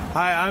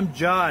 Hi, I'm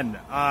John.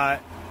 I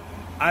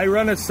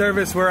run a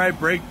service where I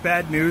break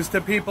bad news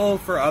to people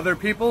for other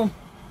people.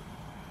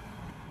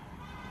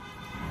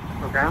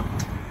 Okay.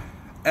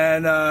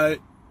 And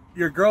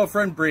your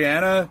girlfriend,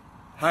 Brianna,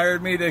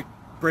 hired me to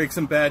break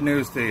some bad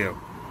news to you.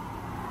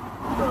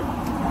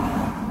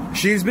 Okay.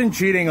 She's been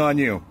cheating on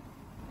you.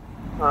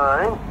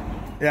 Alright.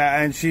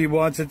 Yeah, and she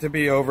wants it to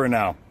be over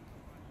now.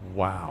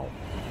 Wow.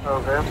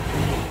 Okay.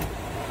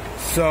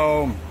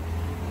 So,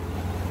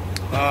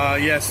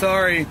 yeah,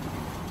 sorry.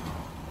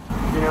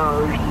 You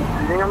know who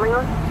she's cheating on me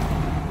with?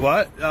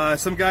 What?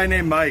 Some guy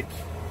named Mike.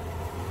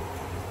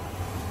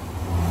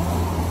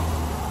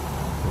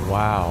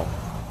 Wow.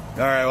 All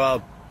right,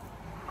 well,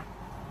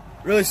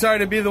 really sorry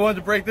to be the one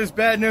to break this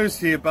bad news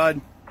to you, bud.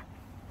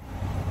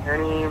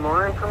 Any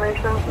more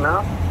information?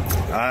 No?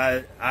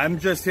 I'm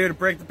just here to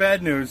break the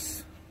bad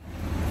news.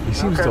 He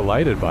seems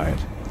delighted by it.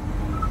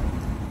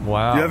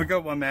 Wow. You have a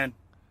good one, man.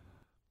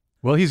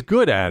 Well, he's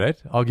good at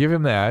it. I'll give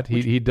him that.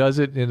 He does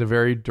it in a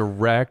very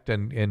direct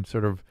and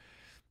sort of,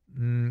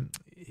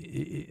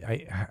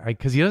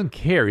 because he doesn't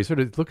care. He sort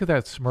of, look at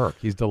that smirk.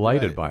 He's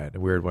delighted by it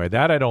in a weird way.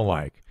 That I don't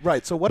like.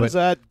 Right. So what does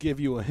that give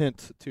you a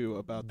hint to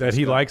about that?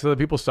 He likes other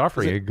people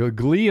suffering.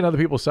 Glee and other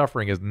people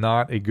suffering is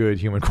not a good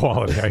human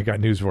quality. I got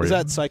news for you. Is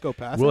that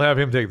psychopathic? We'll have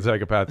him take the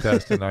psychopath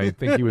test, and I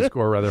think he would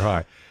score rather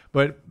high.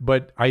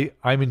 But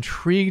I'm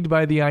intrigued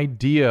by the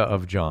idea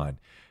of John.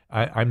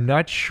 I'm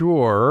not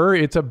sure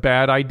it's a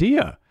bad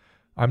idea.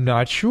 I'm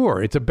not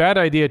sure. It's a bad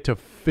idea to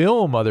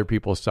film other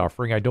people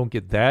suffering. I don't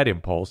get that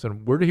impulse.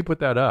 And where did he put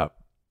that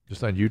up?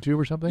 Just on YouTube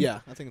or something?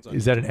 Yeah, I think it's on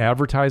Is that an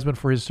advertisement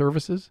for his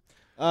services?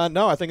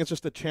 No, I think it's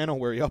just a channel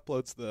where he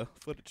uploads the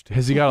footage to.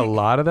 Has he got a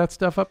lot of that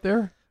stuff up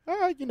there?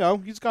 You know,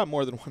 he's got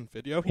more than one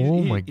video.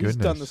 My goodness.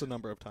 He's done this a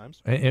number of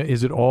times. And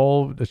is it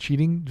all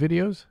cheating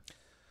videos?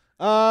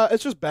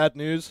 It's just bad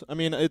news. I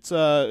mean, it's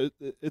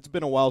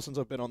been a while since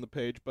I've been on the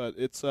page, but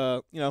it's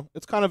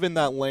it's kind of in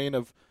that lane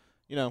of,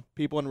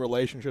 people in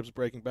relationships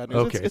breaking bad news.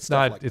 Okay, it's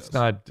not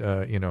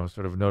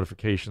sort of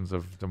notifications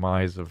of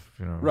demise of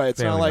Right,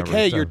 it's not like,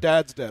 hey, your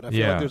dad's dead. I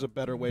feel like there's a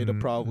better way to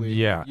probably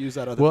use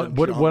that other than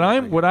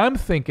what I'm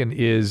thinking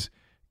is,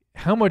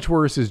 how much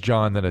worse is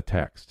John than a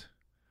text?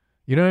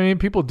 You know what I mean?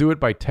 People do it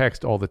by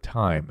text all the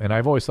time, and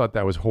I've always thought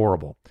that was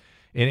horrible.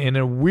 And in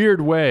a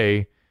weird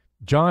way,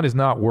 John is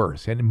not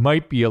worse, and it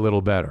might be a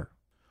little better.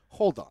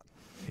 Hold on.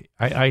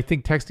 I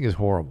think texting is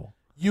horrible.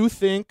 You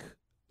think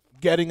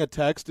getting a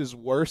text is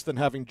worse than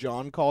having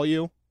John call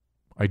you?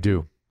 I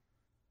do.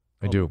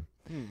 I do.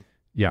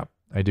 Yeah,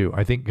 I do.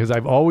 I think because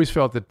I've always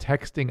felt that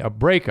texting, a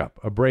breakup,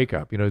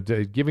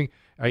 giving,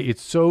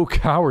 it's so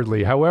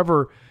cowardly.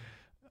 However,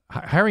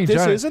 hiring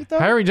John is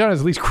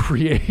at least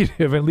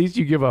creative. At least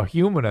you give a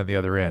human on the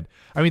other end.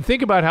 I mean,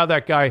 think about how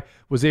that guy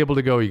was able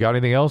to go, you got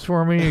anything else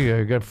for me?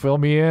 You got to fill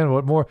me in?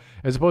 What more?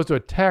 As opposed to a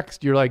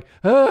text, you're like,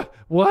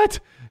 what?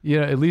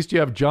 At least you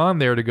have John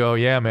there to go,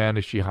 yeah, man,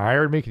 she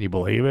hired me. Can you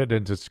believe it?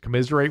 And to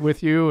commiserate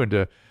with you and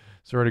to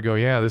sort of go,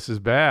 yeah, this is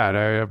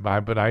bad.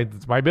 But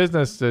it's my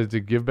business to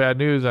give bad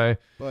news. The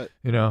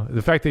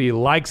fact that he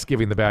likes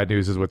giving the bad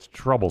news is what's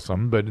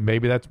troublesome, but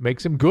maybe that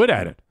makes him good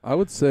at it.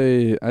 I'd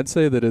say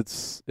that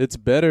it's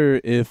better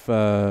if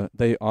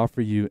they offer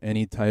you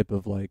any type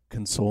of like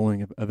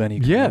consoling of any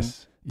kind.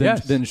 Yes.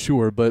 Then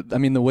sure, but I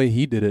mean the way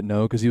he did it,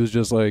 no, because he was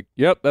just like,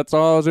 "Yep, that's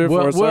all I was here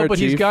for." Sorry, but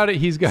Chief.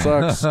 he's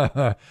got.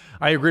 Sucks.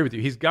 I agree with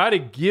you. He's got to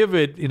give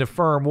it in a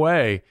firm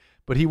way,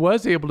 but he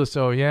was able to.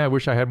 So yeah, I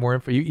wish I had more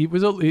info. He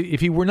was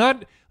if he were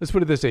not. Let's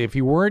put it this way: if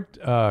he weren't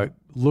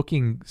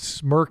looking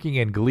smirking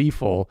and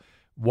gleeful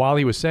while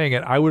he was saying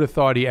it, I would have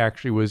thought he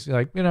actually was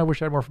like, I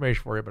wish I had more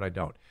information for you, but I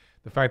don't.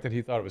 The fact that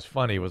he thought it was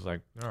funny was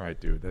like, all right,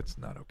 dude, that's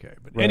not okay.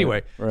 But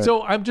anyway,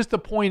 so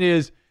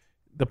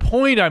the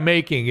point I'm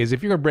making is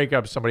if you're going to break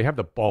up with somebody, have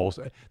the balls.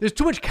 There's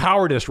too much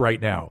cowardice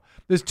right now.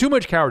 There's too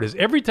much cowardice.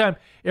 Every time,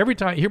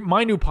 here,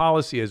 my new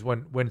policy is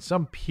when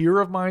some peer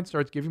of mine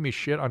starts giving me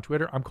shit on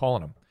Twitter, I'm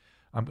calling them.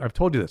 I've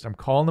told you this. I'm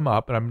calling them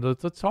up, and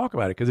let's talk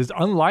about it, because it's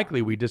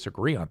unlikely we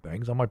disagree on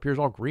things. All my peers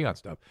all agree on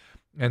stuff.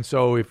 And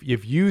so if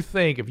you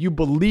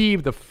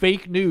believe the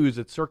fake news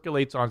that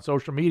circulates on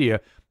social media,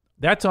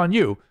 that's on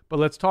you. But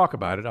let's talk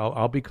about it.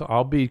 I'll be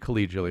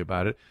collegially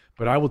about it.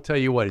 But I will tell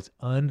you what, it's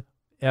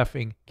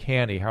effing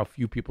canny how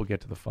few people get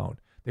to the phone.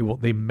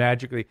 They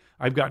magically.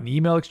 I've gotten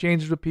email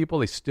exchanges with people.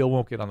 They still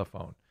won't get on the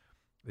phone.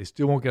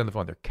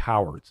 They're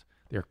cowards.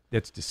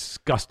 That's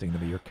disgusting to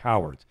me. You're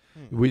cowards.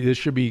 This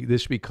should be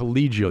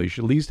collegial. You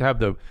should at least have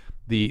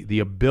the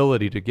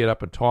ability to get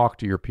up and talk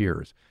to your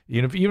peers.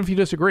 Even if you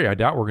disagree, I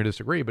doubt we're going to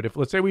disagree. But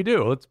let's say we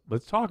do,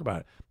 let's talk about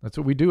it. That's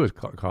what we do as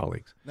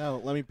colleagues. Now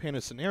let me paint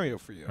a scenario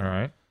for you. All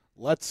right.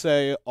 Let's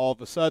say all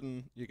of a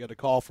sudden you get a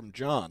call from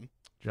John.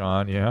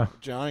 Yeah.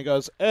 John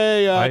goes,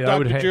 hey,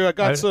 Dr. Drew, I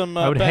got some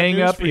I would bad hang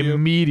news up for you.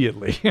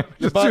 immediately.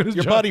 Your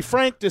buddy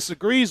Frank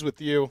disagrees with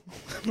you.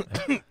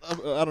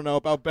 I don't know,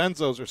 about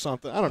benzos or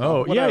something. I don't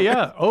know. Oh,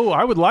 yeah. Oh,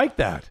 I would like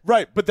that.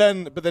 Right, but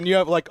then you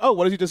have like, oh,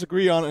 what does he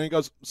disagree on? And he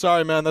goes,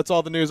 sorry, man, that's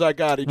all the news I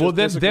got.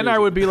 Then I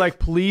would be like,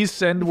 please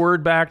send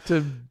word back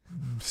to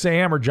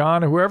Sam or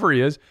John or whoever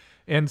he is,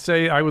 and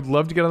say, I would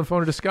love to get on the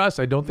phone to discuss.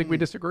 I don't think we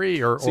disagree.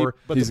 But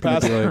he's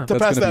going to be like,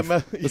 that's going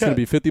to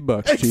be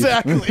 $50, Chief.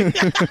 Exactly.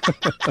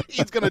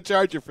 He's going to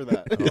charge you for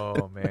that.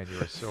 Oh, man,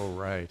 you are so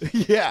right.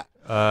 Yeah.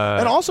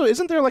 And also,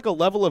 isn't there like a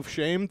level of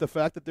shame, the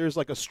fact that there's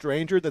like a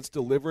stranger that's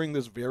delivering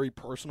this very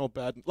personal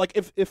bad... Like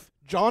if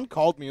John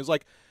called me, it was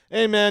like,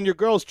 hey, man, your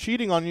girl's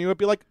cheating on you, I'd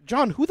be like,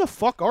 John, who the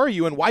fuck are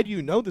you and why do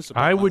you know this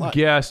about I my would life?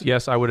 guess,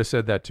 yes, I would have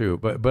said that too.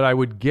 But I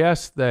would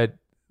guess that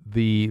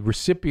the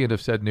recipient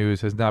of said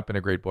news has not been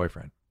a great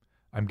boyfriend.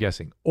 I'm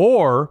guessing.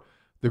 Or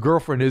the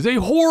girlfriend is a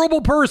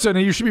horrible person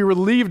and you should be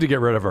relieved to get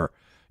rid of her.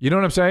 You know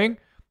what I'm saying?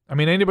 I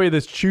mean, anybody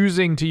that's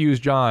choosing to use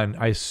John,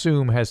 I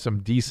assume has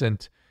some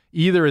decent,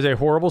 either is a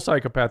horrible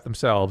psychopath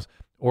themselves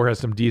or has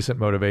some decent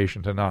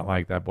motivation to not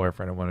like that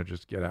boyfriend and want to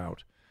just get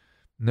out.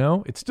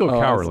 No, it's still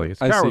cowardly. It's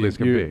cowardly as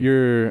can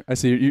be. I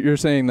see. You're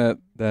saying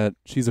that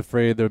she's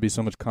afraid there would be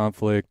so much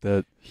conflict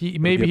that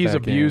maybe he's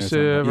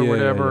abusive or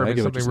whatever. I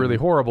mean, something really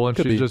horrible, and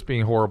she's just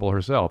being horrible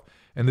herself.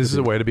 And this is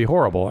a way to be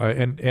horrible.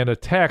 And a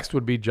text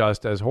would be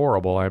just as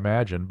horrible, I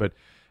imagine. But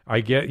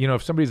I get,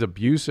 if somebody's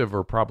abusive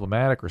or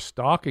problematic or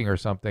stalking or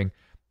something,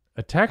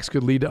 a text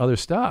could lead to other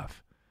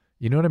stuff.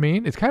 You know what I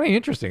mean? It's kind of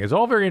interesting. It's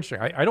all very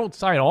interesting. I don't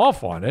sign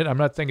off on it. I'm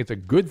not saying it's a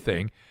good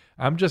thing.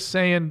 I'm just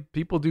saying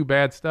people do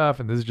bad stuff,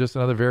 and this is just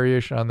another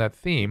variation on that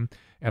theme.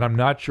 And I'm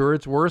not sure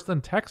it's worse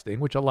than texting,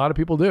 which a lot of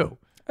people do.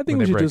 I think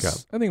we should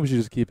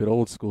just keep it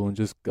old school and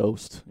just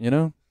ghost.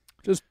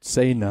 Just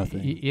say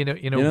nothing. In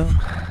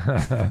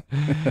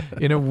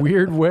a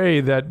weird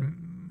way that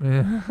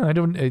I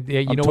don't.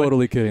 I'm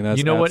totally kidding.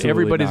 That's what?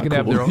 Everybody's going to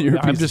have their own.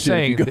 I'm just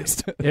saying,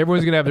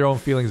 everyone's going to have their own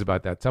feelings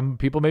about that. Some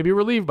people may be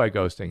relieved by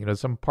ghosting.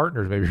 Some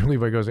partners may be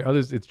relieved by ghosting.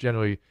 Others, it's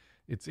generally,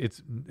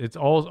 it's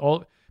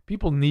all.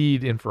 People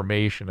need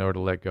information in order to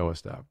let go of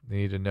stuff. They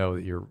need to know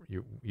that you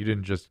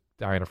didn't just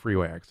die in a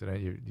freeway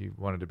accident. You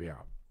wanted to be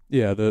out.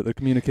 Yeah, the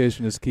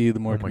communication is key. The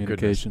more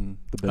communication,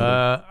 the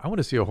better. I want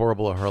to see a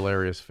horrible or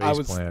hilarious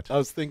face plant. I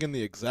was thinking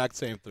the exact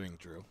same thing,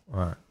 Drew. All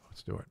right,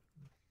 let's do it.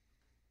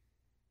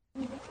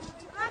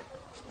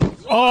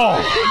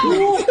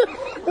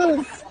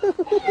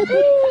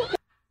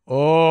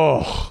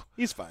 Oh!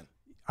 He's fine.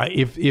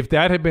 If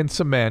that had been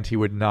cement, he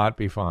would not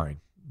be fine.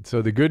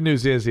 So the good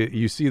news is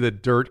you see the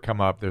dirt come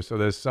up there, so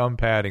there's some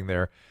padding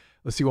there.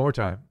 Let's see one more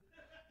time.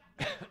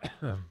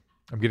 I'm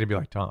going to be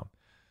like Tom.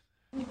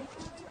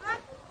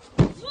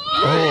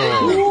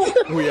 Oh,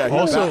 yeah,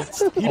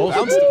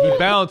 he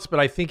bounced, but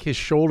I think his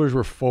shoulders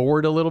were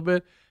forward a little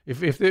bit.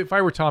 If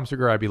I were Tom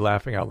Segura, I'd be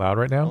laughing out loud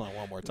right now. Hold on,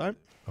 one more time.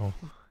 Oh.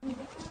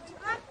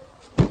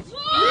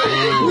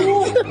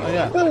 Oh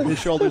yeah, his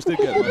shoulders did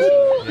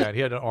good. Yeah, he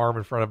had an arm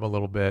in front of him a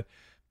little bit.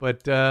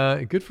 But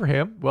good for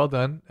him. Well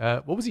done.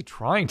 What was he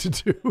trying to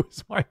do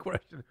is my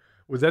question.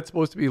 Was that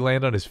supposed to be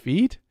land on his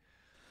feet?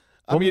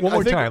 One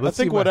more time. Let's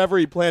think whatever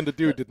he planned to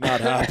do did not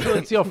happen.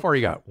 Let's see how far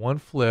he got. One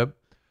flip.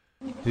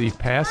 Did he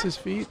pass his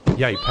feet?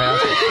 Yeah, he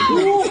passed his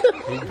feet.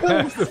 He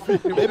passed the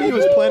feet. Maybe he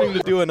was planning to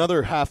do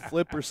another half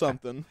flip or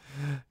something.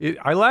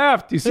 I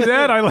laughed. You see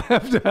that? I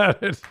laughed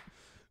at it.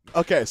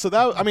 Okay, so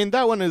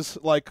that one is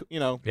like,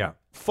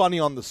 funny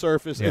on the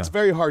surface. Yeah. It's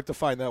very hard to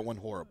find that one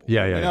horrible.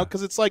 Yeah.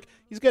 Because it's like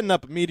he's getting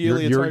up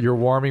immediately. You're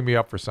warming me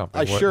up for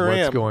something. I sure am.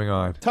 What's going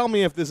on? Tell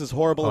me if this is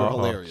horrible or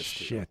hilarious.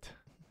 Shit.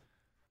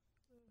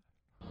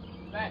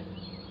 Back.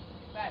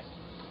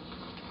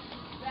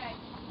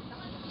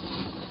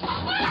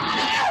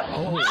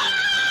 Oh.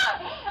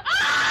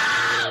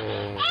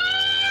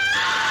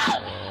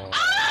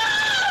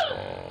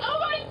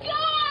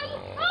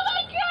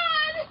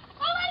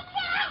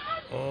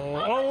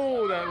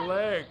 Oh, that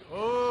leg.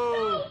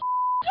 Oh.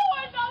 You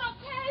are not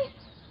okay.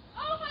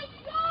 Oh, my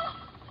God.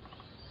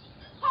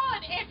 Call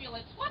an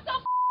ambulance. What the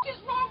is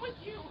wrong with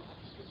you?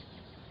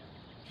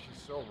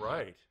 She's so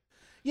right.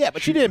 Yeah,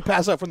 but she didn't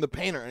pass out from the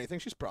pain or anything.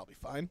 She's probably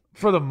fine.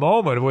 For the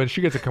moment, when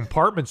she gets a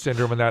compartment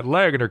syndrome in that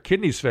leg and her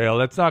kidneys fail,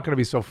 that's not going to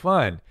be so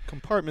fun.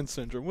 Compartment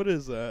syndrome. What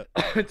is that?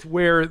 It's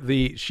where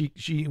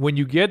she when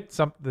you get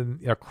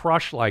a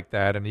crush like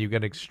that and you get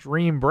an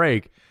extreme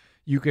break,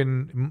 you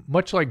can,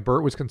 much like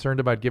Bert was concerned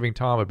about giving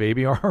Tom a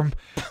baby arm,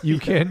 you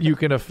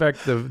can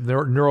affect the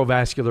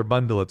neurovascular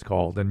bundle, it's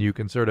called, and you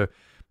can sort of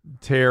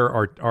tear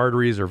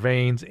arteries or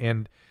veins,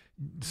 and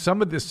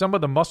some of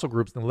the muscle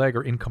groups in the leg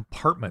are in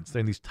compartments.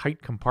 They're in these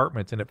tight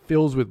compartments, and it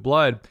fills with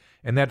blood,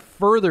 and that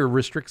further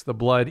restricts the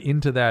blood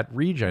into that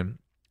region,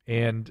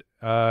 and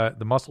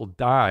the muscle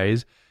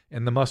dies,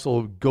 and the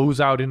muscle goes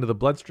out into the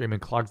bloodstream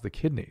and clogs the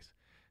kidneys.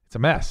 It's a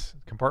mess.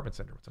 Compartment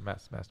syndrome. It's a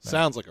mess.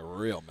 Sounds like a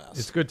real mess.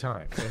 It's good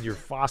time, and your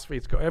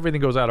phosphates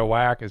everything goes out of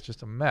whack. It's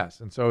just a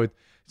mess, and so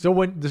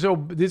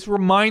this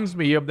reminds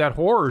me of that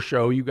horror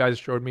show you guys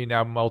showed me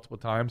now multiple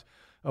times.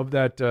 Of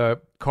that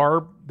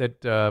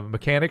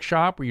mechanic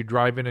shop where you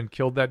drive in and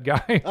killed that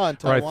guy. Oh, in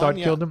or I Taiwan, thought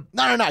killed him.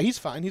 No, he's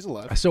fine. He's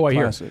alive. So I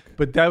Classic. hear.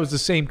 But that was the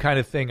same kind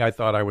of thing I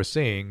thought I was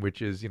seeing,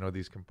 which is,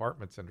 these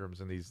compartment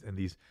syndromes and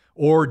these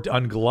or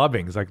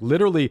unglovings. Like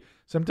literally,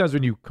 sometimes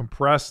when you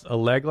compress a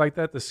leg like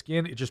that, the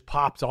skin, it just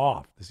pops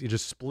off. It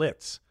just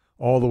splits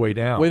all the way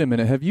down. Wait a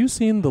minute. Have you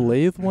seen the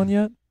lathe one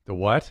yet? The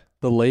what?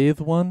 The lathe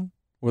one?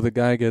 Where the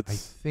guy gets... I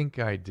think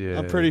I did.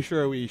 I'm pretty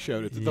sure we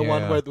showed it. The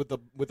one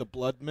with the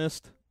blood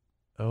mist?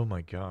 Oh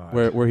my God!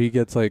 Where he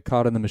gets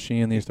caught in the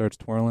machine and he starts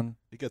twirling.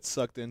 He gets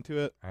sucked into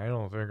it. I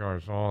don't think I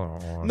saw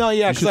that one. No,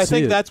 yeah, because I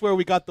think that's where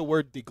we got the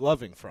word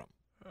degloving from.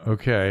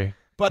 Okay.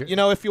 But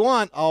if you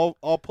want,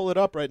 I'll pull it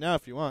up right now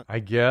if you want. I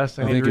guess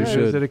I need to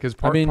revisit it because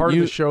part of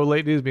the show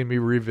lately has been me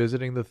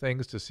revisiting the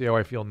things to see how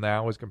I feel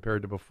now as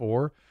compared to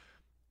before.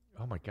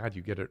 Oh my God,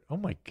 you get it! Oh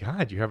my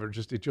God, you have it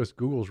just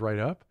Googles right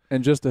up.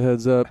 And just a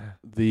heads up,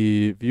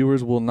 the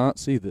viewers will not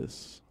see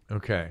this.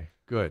 Okay,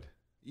 good.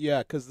 Yeah,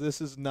 because this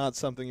is not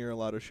something you're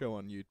allowed to show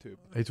on YouTube.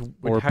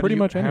 Or pretty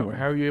much anywhere.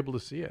 How are you able to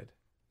see it?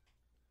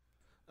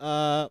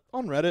 On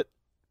Reddit.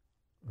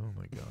 Oh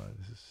my God,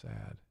 this is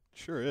sad.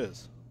 Sure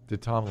is.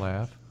 Did Tom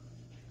laugh?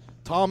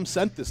 Tom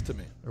sent this to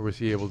me. Or was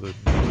he able to know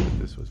that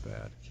this was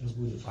bad?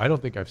 I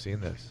don't think I've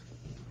seen this.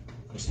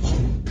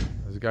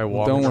 There's a guy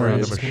walking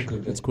around a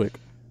machine. It's quick.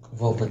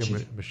 Like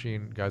a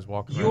machine, guys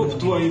walking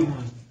around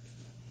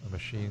a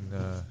machine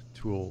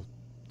tool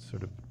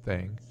sort of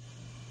thing.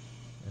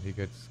 And he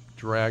gets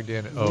dragged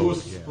in. Oh,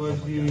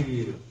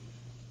 yeah.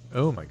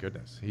 Oh my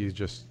goodness.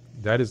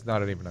 That is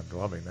not even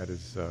ungloving. That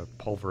is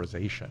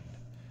pulverization.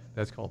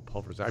 That's called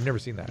pulverization. I've never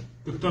seen that.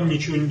 We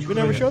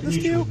never showed this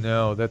to you?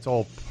 No, that's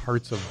all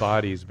parts of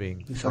bodies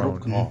being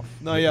thrown off.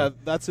 No, yeah,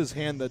 that's his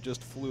hand that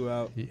just flew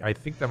out. I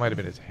think that might have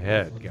been his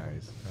head,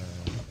 guys.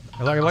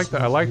 I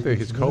like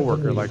his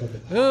coworker. Like,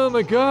 oh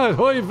my God,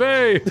 oy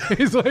vey.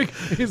 He's like,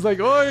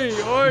 oi,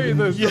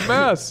 the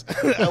mess.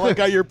 I like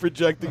how you're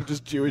projecting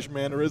just Jewish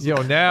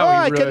mannerisms. Now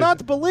I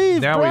cannot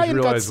believe now Brian he's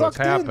realized got what's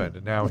sucked happened.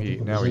 And now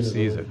he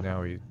sees it.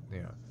 Now he.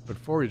 But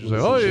before he's just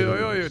like,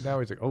 oi. Now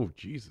he's like, oh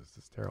Jesus,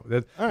 that's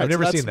terrible. I've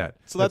never seen that.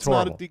 So that's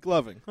not a horrible.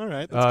 degloving. All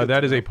right.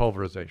 That is a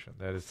pulverization.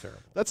 That is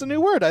terrible. That's a new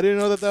word. I didn't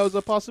know that was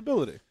a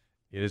possibility.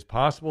 It is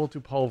possible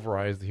to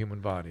pulverize the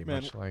human body,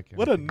 Man, much like.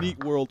 What a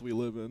neat world we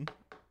live in.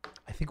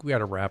 I think we got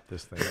to wrap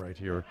this thing right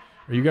here.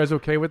 Are you guys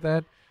okay with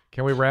that?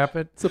 Can we wrap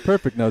it? It's a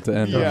perfect note to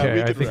end on.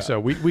 Okay, I think so.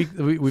 We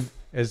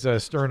as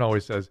Stern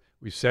always says,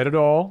 we've said it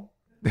all.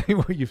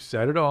 You've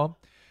said it all.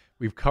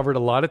 We've covered a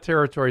lot of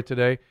territory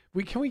today.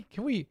 Can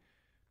we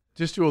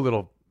just do a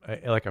little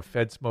like a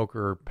Fed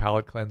smoker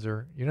palate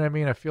cleanser? You know what I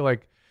mean? I feel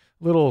like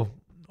little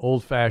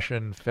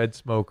old-fashioned Fed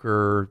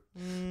smoker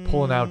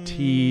pulling out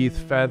teeth,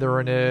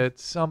 feathering it,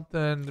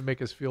 something to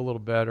make us feel a little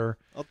better.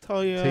 I'll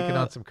tell you, taking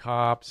on some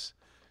cops.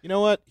 You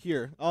know what?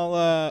 Here,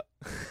 I'll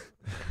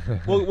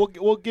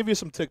we'll give you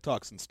some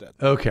TikToks instead.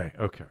 Okay.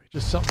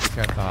 Just something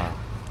kind of.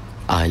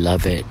 I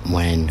love it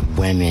when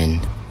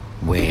women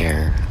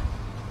wear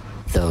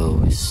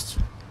those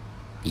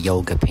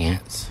yoga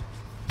pants.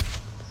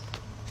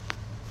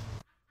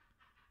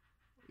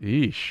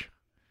 Eesh.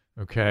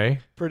 Okay.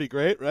 Pretty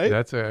great, right?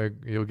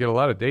 You'll get a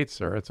lot of dates,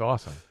 sir. It's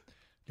awesome.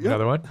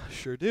 Another one?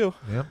 Sure do.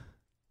 Yep.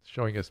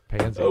 Showing us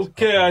pansies.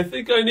 Okay, I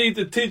think I need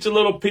to teach a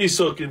little peace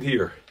hooking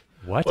here.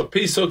 What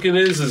peace hooking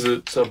is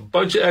it's a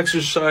bunch of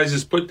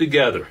exercises put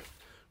together.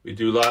 We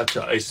do lots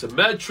of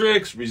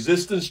isometrics,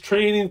 resistance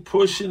training,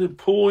 pushing and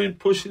pulling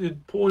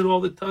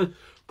all the time,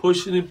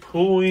 pushing and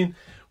pulling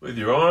with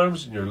your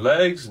arms and your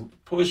legs, and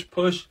push.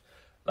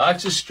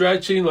 Lots of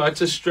stretching,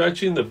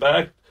 the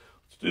back.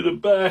 Let's do the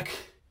back.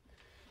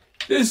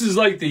 This is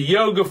like the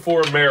yoga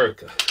for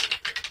America.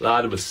 A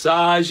lot of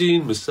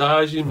massaging.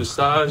 Massage your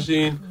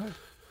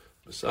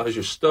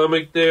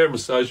stomach there.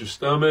 Massage your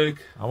stomach.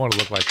 I want to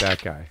look like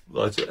that guy.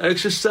 Lots of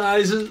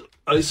exercises.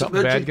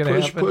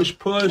 Isometric push.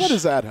 What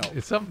does that help?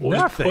 It's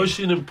nothing.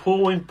 Pushing and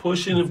pulling.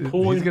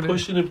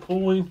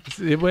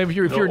 If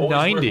you're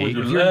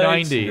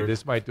 90,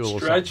 this might do a little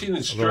stretching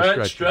and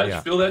stretch.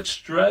 Yeah. Feel that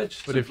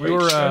stretch. But if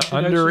you're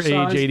under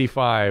age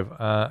 85,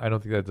 I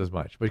don't think that does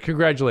much. But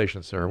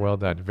congratulations, sir. Well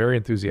done. Very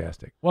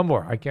enthusiastic. One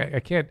more. I can't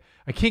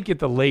get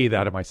the lathe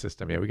out of my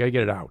system yet. We got to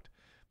get it out.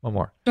 One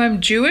more. So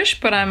I'm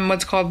Jewish, but I'm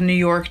what's called New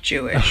York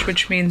Jewish,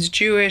 which means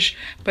Jewish,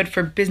 but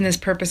for business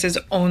purposes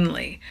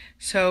only.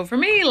 So for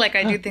me,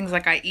 I do things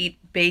like I eat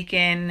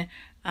bacon,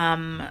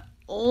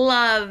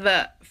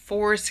 love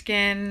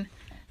foreskin.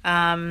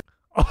 This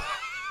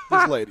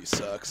lady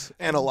sucks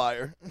and a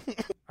liar.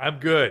 I'm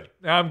good.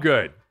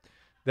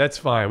 That's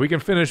fine. We can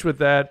finish with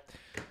that.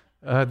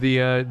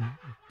 The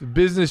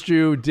business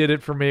Jew did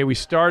it for me. We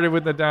started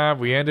with Nadav.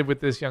 We ended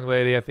with this young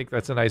lady. I think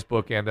that's a nice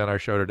bookend on our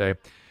show today.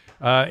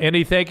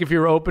 Andy, thank you for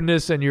your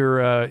openness and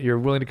you're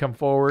willing to come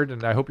forward,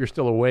 and I hope you're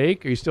still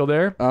awake. Are you still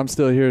there? I'm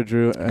still here,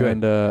 Drew,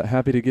 Good. and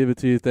happy to give it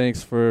to you.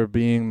 Thanks for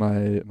being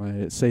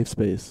my safe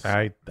space.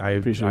 I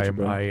appreciate you,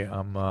 bro. I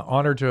am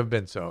honored to have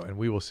been so, and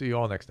we will see you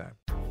all next time.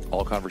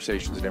 All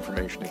conversations and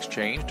information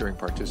exchanged during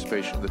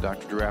participation in the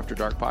Dr. Drew After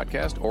Dark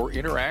podcast or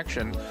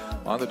interaction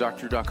on the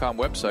drdrew.com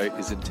website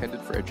is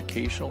intended for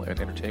educational and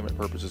entertainment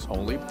purposes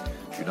only.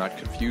 Do not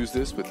confuse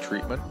this with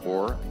treatment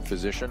or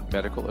physician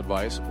medical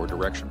advice or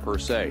direction per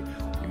se.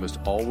 You must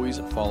always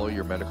follow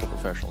your medical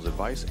professional's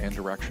advice and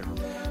direction.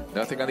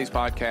 Nothing on these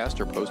podcasts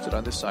or posted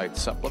on this site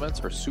supplements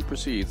or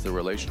supersedes the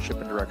relationship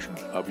and direction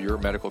of your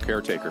medical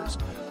caretakers.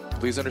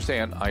 Please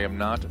understand, I am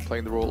not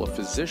playing the role of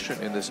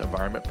physician in this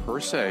environment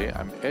per se.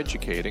 I'm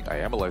educating. I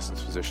am a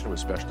licensed physician with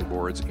specialty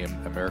boards in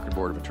American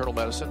Board of Internal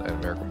Medicine and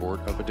American Board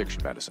of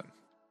Addiction Medicine.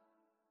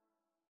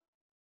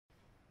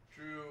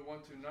 Drew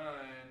 129.